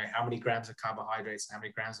about, you know, how many grams of carbohydrates and how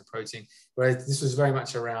many grams of protein. Whereas this was very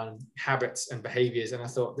much around habits and behaviors. And I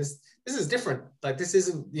thought this is different. Like, this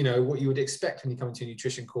isn't, you know, what you would expect when you come into a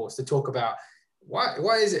nutrition course to talk about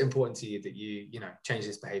why is it important to you that you change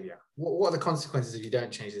this behavior? What are the consequences if you don't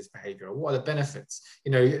change this behavior? Or what are the benefits?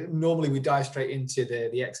 You know, normally we dive straight into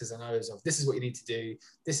the X's and O's of this is what you need to do.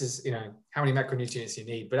 This is, you know, how many macronutrients you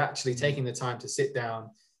need, but actually taking the time to sit down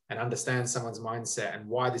and understand someone's mindset and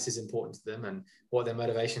why this is important to them and what their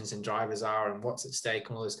motivations and drivers are and what's at stake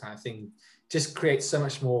and all those kind of things just creates so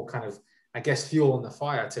much more kind of, I guess, fuel on the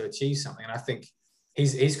fire to achieve something. And I think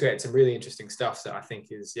he's created some really interesting stuff that I think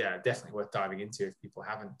is, definitely worth diving into if people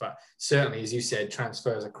haven't. But certainly, as you said,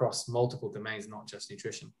 transfers across multiple domains, not just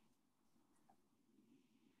nutrition.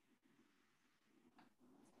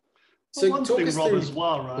 So one thing, Rob, as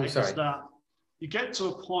well, right, is that you get to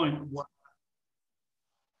a point where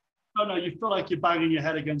you feel like you're banging your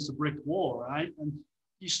head against a brick wall, right? And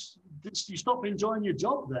you stop enjoying your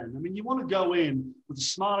job then. I mean, you want to go in with a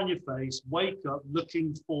smile on your face, wake up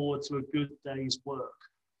looking forward to a good day's work.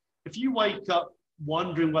 If you wake up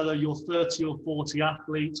wondering whether you're 30 or 40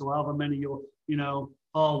 athletes or however many you're, oh,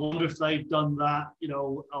 I wonder if they've done that,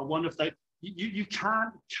 I wonder if you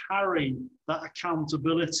can't carry that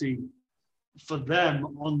accountability for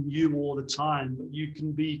them on you all the time, but you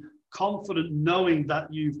can be confident knowing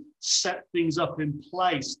that you've set things up in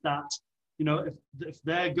place that, if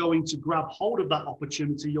they're going to grab hold of that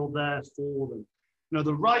opportunity, you're there for them.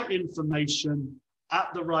 The right information at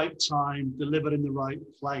the right time, delivered in the right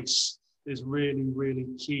place is really, really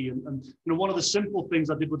key. And one of the simple things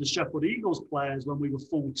I did with the Sheffield Eagles players when we were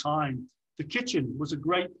full-time, the kitchen was a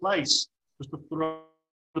great place just to throw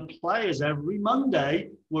the players every Monday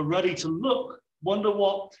were ready to look, wonder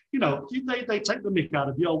what, they take the mick out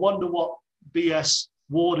of you, or wonder what BS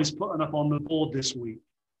Ward is putting up on the board this week.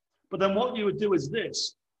 But then what you would do is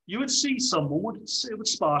this, you would see someone, it would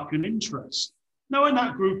spark an interest. Now in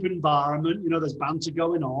that group environment, there's banter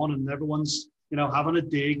going on and everyone's, having a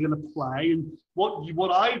dig and a play. And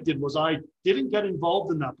what I did was I didn't get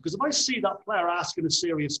involved in that, because if I see that player asking a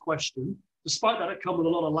serious question, despite that it comes with a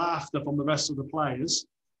lot of laughter from the rest of the players,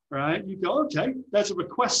 right? You go, okay, there's a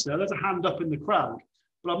request there, there's a hand up in the crowd,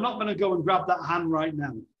 but I'm not going to go and grab that hand right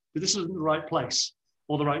now, because this isn't the right place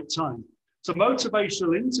or the right time. So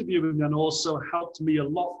motivational interviewing then also helped me a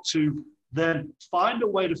lot to then find a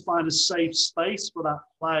way to find a safe space for that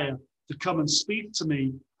player to come and speak to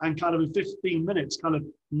me and kind of in 15 minutes kind of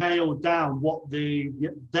nail down what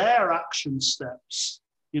their action steps,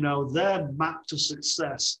 their map to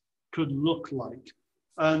success could look like.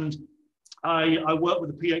 And I worked with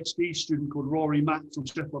a PhD student called Rory Mack from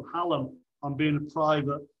Sheffield Hallam on being a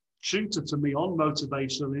private tutor to me on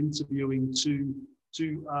motivational interviewing to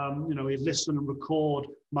he'd listen and record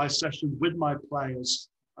my sessions with my players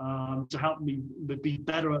to help me be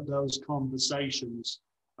better at those conversations.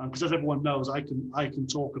 Because as everyone knows, I can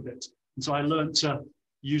talk a bit. And so I learned to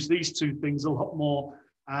use these two things a lot more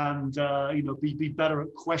and, be better at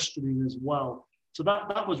questioning as well. So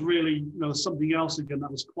that was really, something else again that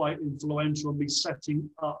was quite influential in me setting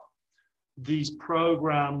up these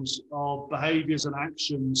programs of behaviors and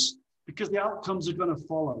actions, because the outcomes are going to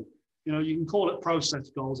follow. You can call it process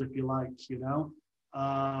goals if you like,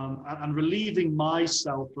 and relieving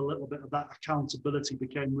myself a little bit of that accountability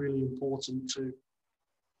became really important too.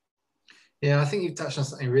 Yeah, I think you've touched on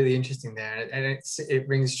something really interesting there, and it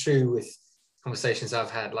rings true with conversations I've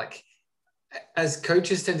had. Like, as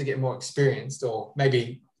coaches tend to get more experienced, or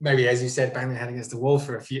maybe as you said, bang their head against the wall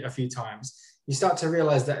for a few times, you start to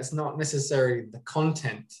realize that it's not necessarily the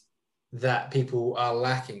content that people are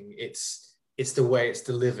lacking. It's the way it's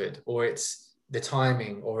delivered, or it's the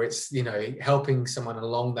timing, or it's helping someone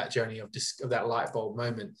along that journey of that light bulb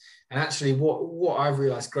moment. And actually, what I've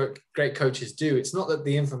realized great coaches do, it's not that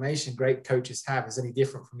the information great coaches have is any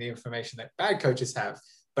different from the information that bad coaches have,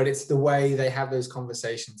 but it's the way they have those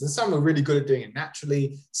conversations. And some are really good at doing it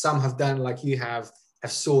naturally. Some have done, like you have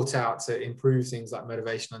sought out to improve things like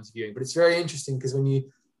motivational interviewing. But it's very interesting because when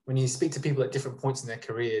you speak to people at different points in their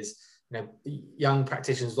careers, young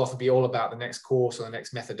practitioners will often be all about the next course or the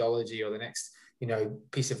next methodology or the next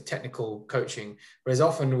piece of technical coaching. Whereas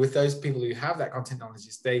often with those people who have that content knowledge,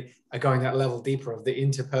 they are going that level deeper of the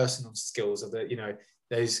interpersonal skills of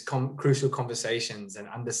those crucial conversations and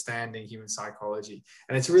understanding human psychology.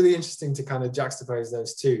 And it's really interesting to kind of juxtapose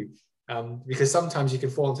those two, because sometimes you can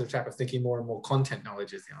fall into the trap of thinking more and more content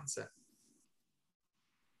knowledge is the answer.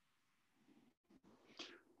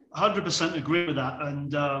 100% agree with that.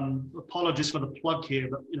 And apologies for the plug here,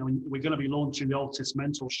 but we're going to be launching the Altis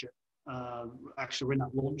mentorship. Actually, we're in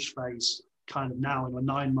that launch phase kind of now in a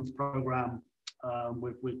 9-month program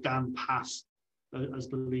with Dan Path as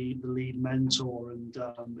the lead mentor. And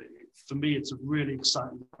for me, it's a really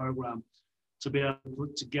exciting program to be able to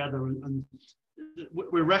put together. And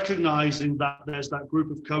we're recognizing that there's that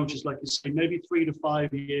group of coaches, like you say, maybe 3 to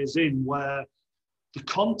 5 years in, where the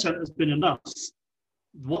content has been enough.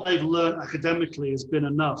 What they've learned academically has been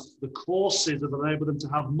enough. The courses have enabled them to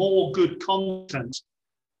have more good content.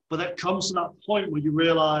 But that comes to that point where you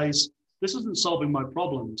realize this isn't solving my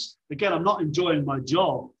problems. Again, I'm not enjoying my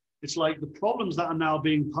job. It's like the problems that are now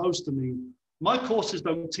being posed to me, my courses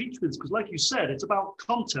don't teach me this, because like you said, it's about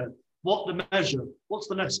content, what the measure, what's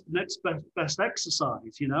the next best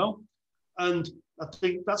exercise, And I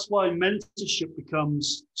think that's why mentorship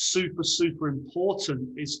becomes super, super important,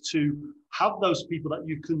 is to have those people that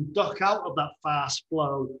you can duck out of that fast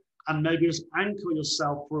flow and maybe just anchor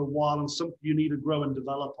yourself for a while on something you need to grow and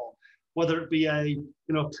develop on, whether it be a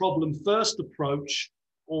problem first approach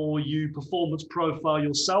or you performance profile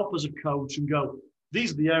yourself as a coach and go,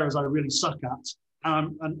 these are the areas I really suck at,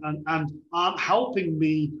 and aren't helping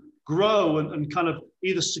me grow and kind of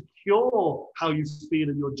either secure how you feel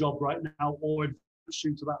in your job right now or advance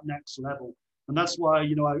you to that next level. And that's why,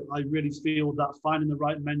 you know, I really feel that finding the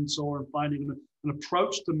right mentor and finding an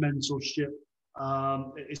approach to mentorship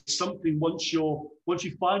is something once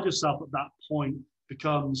you find yourself at that point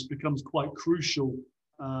becomes quite crucial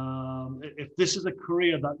if this is a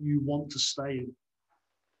career that you want to stay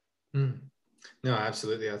in. No,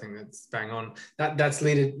 absolutely. I think that's bang on. That's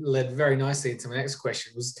led very nicely into my next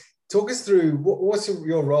question. Was talk us through what's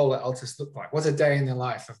your role at Altis look like? What's a day in the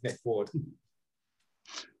life of Nick Ward?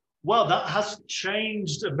 Well, that has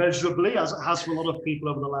changed immeasurably, as it has for a lot of people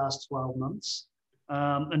over the last 12 months.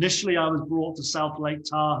 Initially, I was brought to South Lake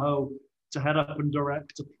Tahoe to head up and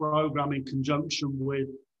direct a program in conjunction with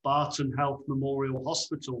Barton Health Memorial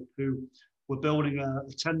Hospital, who were building a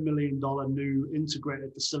 $10 million new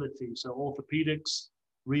integrated facility. So orthopedics,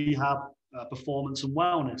 rehab, performance and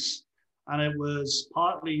wellness. And it was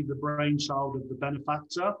partly the brainchild of the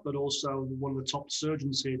benefactor, but also one of the top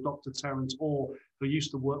surgeons here, Dr. Terence Orr, who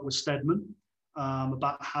used to work with Stedman,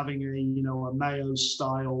 about having a Mayo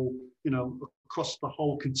style, across the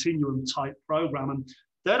whole continuum type program. And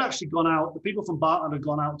they'd actually gone out, the people from Barton had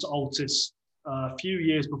gone out to Altis a few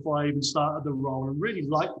years before I even started the role, and really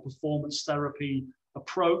liked the performance therapy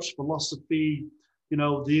approach, philosophy,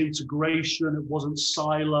 the integration. It wasn't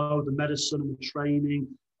silo, the medicine and the training,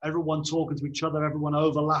 everyone talking to each other, everyone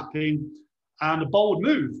overlapping, and a bold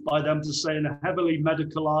move by them to say in a heavily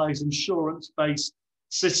medicalized, insurance-based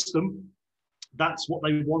system, that's what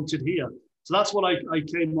they wanted here. So that's what I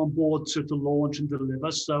came on board to launch and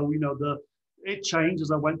deliver. So, it changed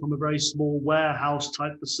as I went from a very small warehouse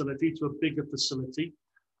type facility to a bigger facility.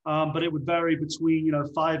 But it would vary between,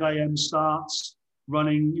 5 a.m. starts,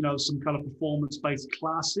 running, some kind of performance-based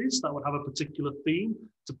classes that would have a particular theme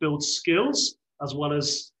to build skills as well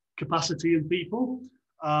as capacity in people,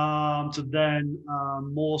 to then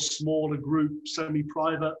more smaller group,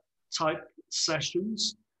 semi-private type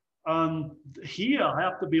sessions. Here, I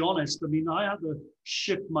have to be honest, I had to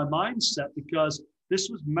shift my mindset because this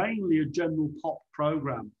was mainly a general pop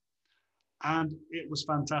program, and it was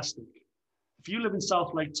fantastic. If you live in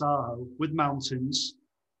South Lake Tahoe with mountains,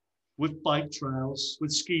 with bike trails,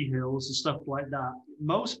 with ski hills and stuff like that,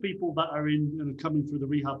 most people that are coming through the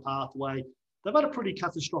rehab pathway, they've had a pretty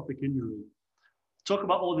catastrophic injury. Talk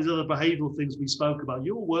about all these other behavioral things we spoke about.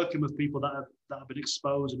 You're working with people that have been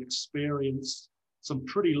exposed and experienced some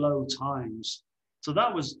pretty low times. So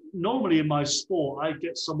that was normally in my sport, I'd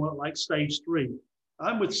get someone like stage 3.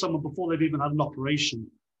 I'm with someone before they've even had an operation,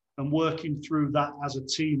 and working through that as a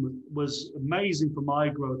team was amazing for my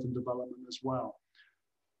growth and development as well.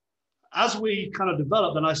 As we kind of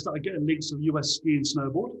developed, then I started getting links of US ski and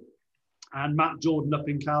snowboard. And Matt Jordan up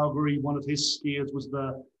in Calgary, one of his skiers was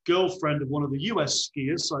the girlfriend of one of the US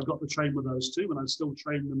skiers. So I got to train with those two, and I still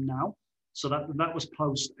train them now. So that was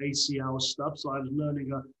post ACL stuff. So I was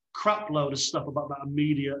learning a crap load of stuff about that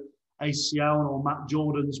immediate ACL or Matt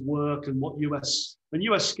Jordan's work and what US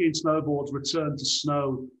ski and snowboard's return to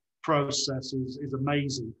snow process is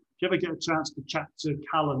amazing. If you ever get a chance to chat to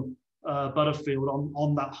Callan Butterfield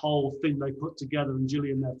on that whole thing they put together, and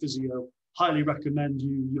Gillian, their physio, highly recommend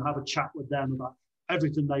you have a chat with them about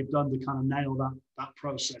everything they've done to kind of nail that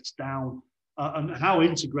process down and how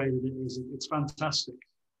integrated it is. It's fantastic.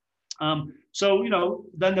 So,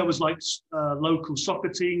 then there was local soccer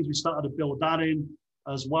teams. We started to build that in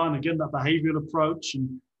as well. And again, that behavioral approach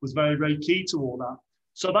and was very, very key to all that.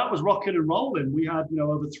 So that was rocking and rolling. We had,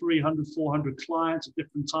 over 300, 400 clients at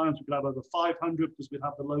different times. We could have over 500 because we'd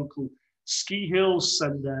have the local ski hills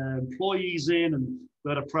send their employees in, and we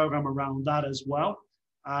had a program around that as well.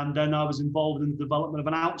 And then I was involved in the development of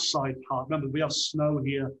an outside park. Remember, we have snow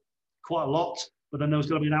here quite a lot, but then there was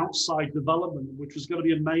going to be an outside development, which was going to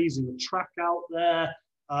be amazing. A track out there,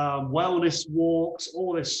 wellness walks,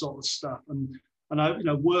 all this sort of stuff. And I,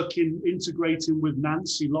 integrating with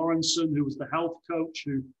Nancy Lawrenson, who was the health coach,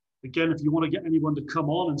 who, again, if you want to get anyone to come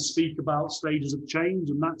on and speak about stages of change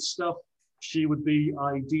and that stuff, she would be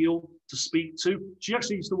ideal to speak to. She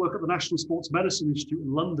actually used to work at the National Sports Medicine Institute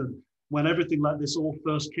in London when everything like this all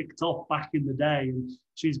first kicked off back in the day. And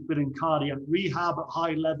she's been in cardiac rehab at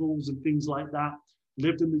high levels and things like that.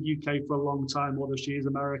 Lived in the UK for a long time, although she is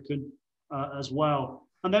American as well.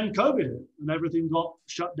 And then COVID hit and everything got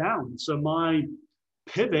shut down. So my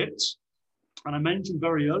pivot, and I mentioned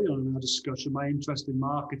very early on in our discussion, my interest in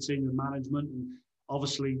marketing and management, and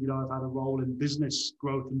obviously, I've had a role in business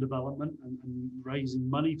growth and development and raising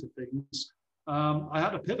money for things. I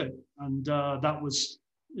had to pivot, and that was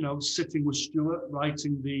sitting with Stuart,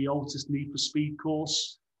 writing the Altis Need for Speed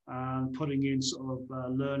course, and putting in sort of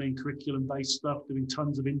learning curriculum-based stuff, doing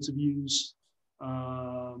tons of interviews,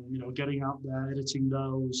 getting out there, editing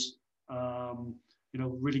those,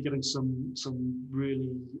 really getting some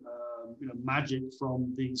really magic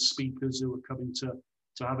from these speakers who are coming to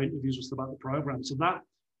have interviews with us about the program. So that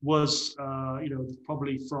was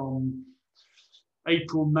probably from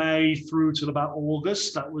April, May through till about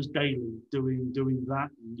August. That was daily doing that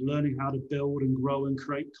and learning how to build and grow and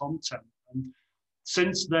create content. And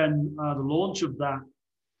since then, the launch of that,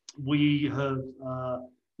 we have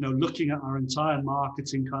looking at our entire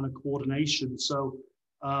marketing kind of coordination. So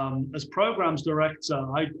as programs director,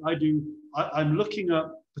 I'm looking at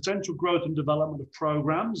potential growth and development of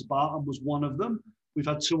programs. Barton was one of them. We've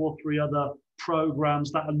had 2 or 3 other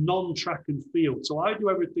programs that are non-track and field. So I do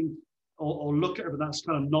everything or look at everything that's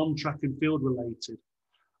kind of non-track and field related.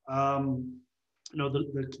 The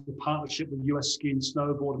partnership with US Ski and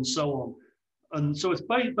Snowboard and so on. And so it's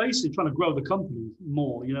basically trying to grow the company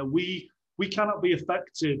more. We cannot be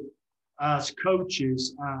effective as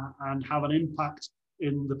coaches and have an impact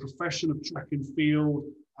in the profession of track and field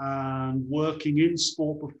and working in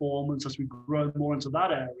sport performance as we grow more into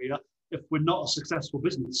that area if we're not a successful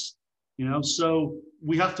business. So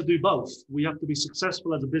we have to do both. We have to be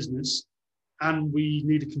successful as a business, and we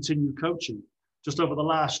need to continue coaching. Just over the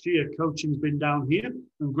last year, coaching's been down here,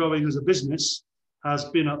 and growing as a business has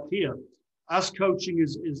been up here. As coaching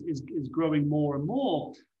is growing more and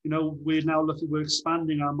more, we're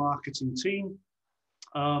expanding our marketing team.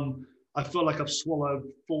 I feel like I've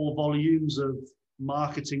swallowed 4 volumes of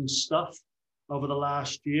marketing stuff over the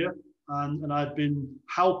last year. And I've been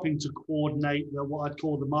helping to coordinate what I'd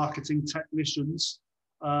call the marketing technicians,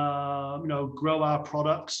 grow our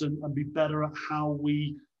products and be better at how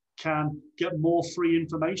we can get more free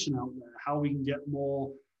information out there, how we can get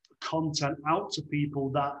more content out to people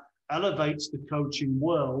that elevates the coaching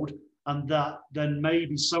world, and that then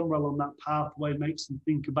maybe somewhere along that pathway makes them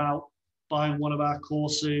think about buying one of our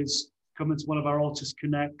courses, coming to one of our Altis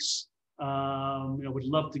Connects. We'd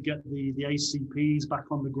love to get the ACPs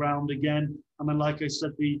back on the ground again. And then, like I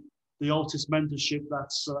said, the Altis mentorship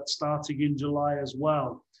that's starting in July as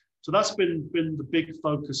well. So that's been the big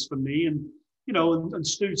focus for me. And and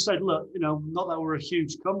Stu said, look, not that we're a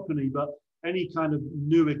huge company, but any kind of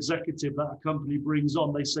new executive that a company brings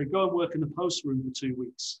on, they say, go and work in the post room for 2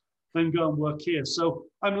 weeks, then go and work here. So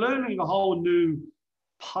I'm learning a whole new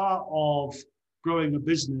part of growing a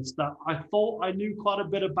business that I thought I knew quite a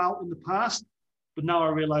bit about in the past, but now I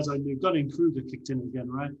realize I knew. Dunning-Kruger kicked in again,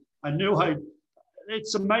 right?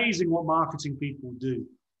 It's amazing what marketing people do.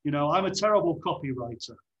 I'm a terrible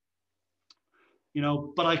copywriter,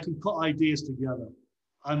 but I can put ideas together.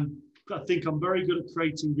 I think I'm very good at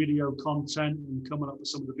creating video content and coming up with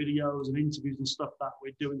some of the videos and interviews and stuff that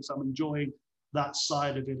we're doing. So I'm enjoying that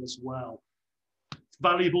side of it as well. It's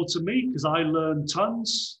valuable to me because I learn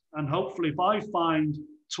tons. And hopefully if I find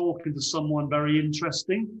talking to someone very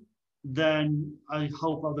interesting, then I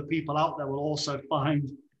hope other people out there will also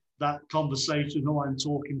find that conversation who I'm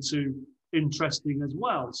talking to interesting as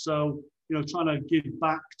well. So, trying to give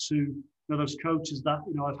back to those coaches that,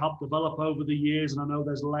 I've helped develop over the years. And I know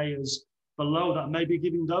there's layers below that, maybe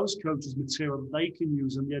giving those coaches material that they can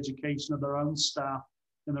use in the education of their own staff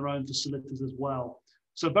in their own facilities as well.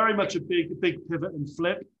 So very much a big pivot and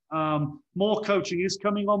flip. More coaching is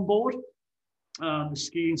coming on board. The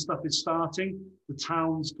skiing stuff is starting. The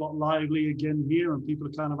town's got lively again here, and people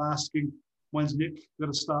are kind of asking, when's Nick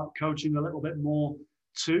going to start coaching a little bit more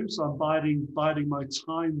too? So I'm biding my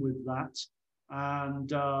time with that.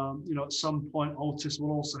 And at some point, Altis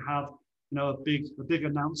will also have a big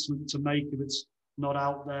announcement to make if it's not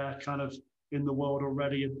out there, kind of in the world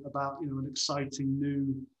already, about an exciting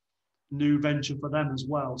new venture for them as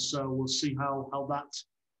well. So we'll see how that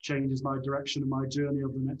changes my direction and my journey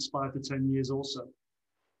over the next 5 to 10 years also.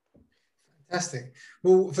 Fantastic.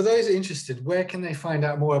 Well, for those interested, where can they find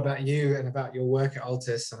out more about you and about your work at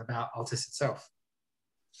Altis and about Altis itself?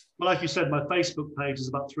 Well, like you said, my Facebook page is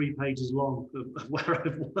about 3 pages long of where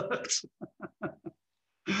I've worked.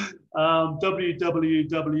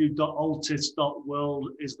 www.altis.world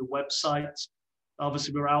is the website.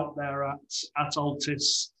 Obviously, we're out there at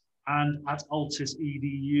Altis and at Altis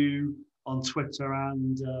EDU on Twitter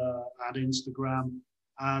and Instagram.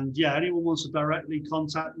 And yeah, anyone wants to directly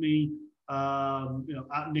contact me,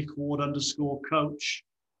 at Nick Ward _coach,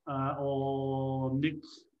 or Nick,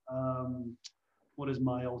 what is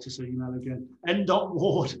my Altis email again?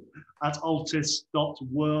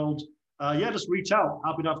 n.ward@altis.world. Just reach out.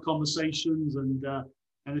 Happy to have conversations, and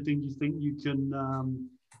anything you think you can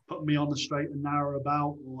put me on the straight and narrow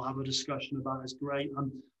about or have a discussion about is great.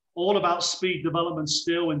 I'm all about speed development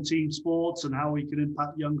still in team sports and how we can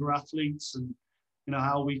impact younger athletes, and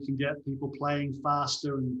how we can get people playing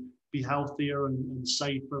faster and be healthier and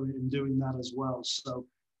safer in doing that as well. So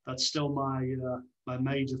that's still my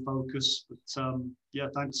major focus. But yeah,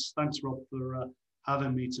 thanks Rob for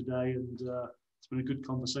having me today, and it's been a good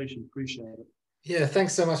conversation. Appreciate it. Yeah,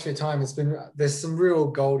 thanks so much for your time. There's some real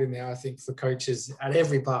gold in there, I think, for coaches at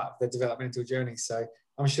every part of the developmental journey. So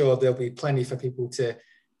I'm sure there'll be plenty for people to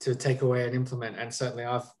take away and implement. And certainly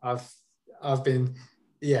I've been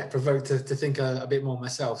provoked to think a bit more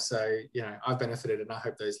myself. So I've benefited, and I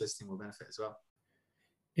hope those listening will benefit as well.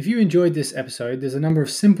 If you enjoyed this episode, there's a number of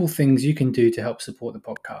simple things you can do to help support the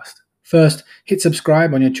podcast. First, hit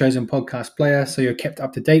subscribe on your chosen podcast player so you're kept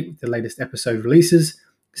up to date with the latest episode releases.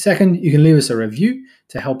 Second, you can leave us a review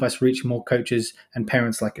to help us reach more coaches and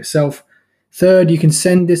parents like yourself. Third, you can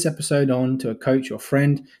send this episode on to a coach or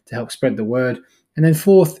friend to help spread the word. And then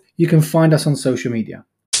fourth, you can find us on social media.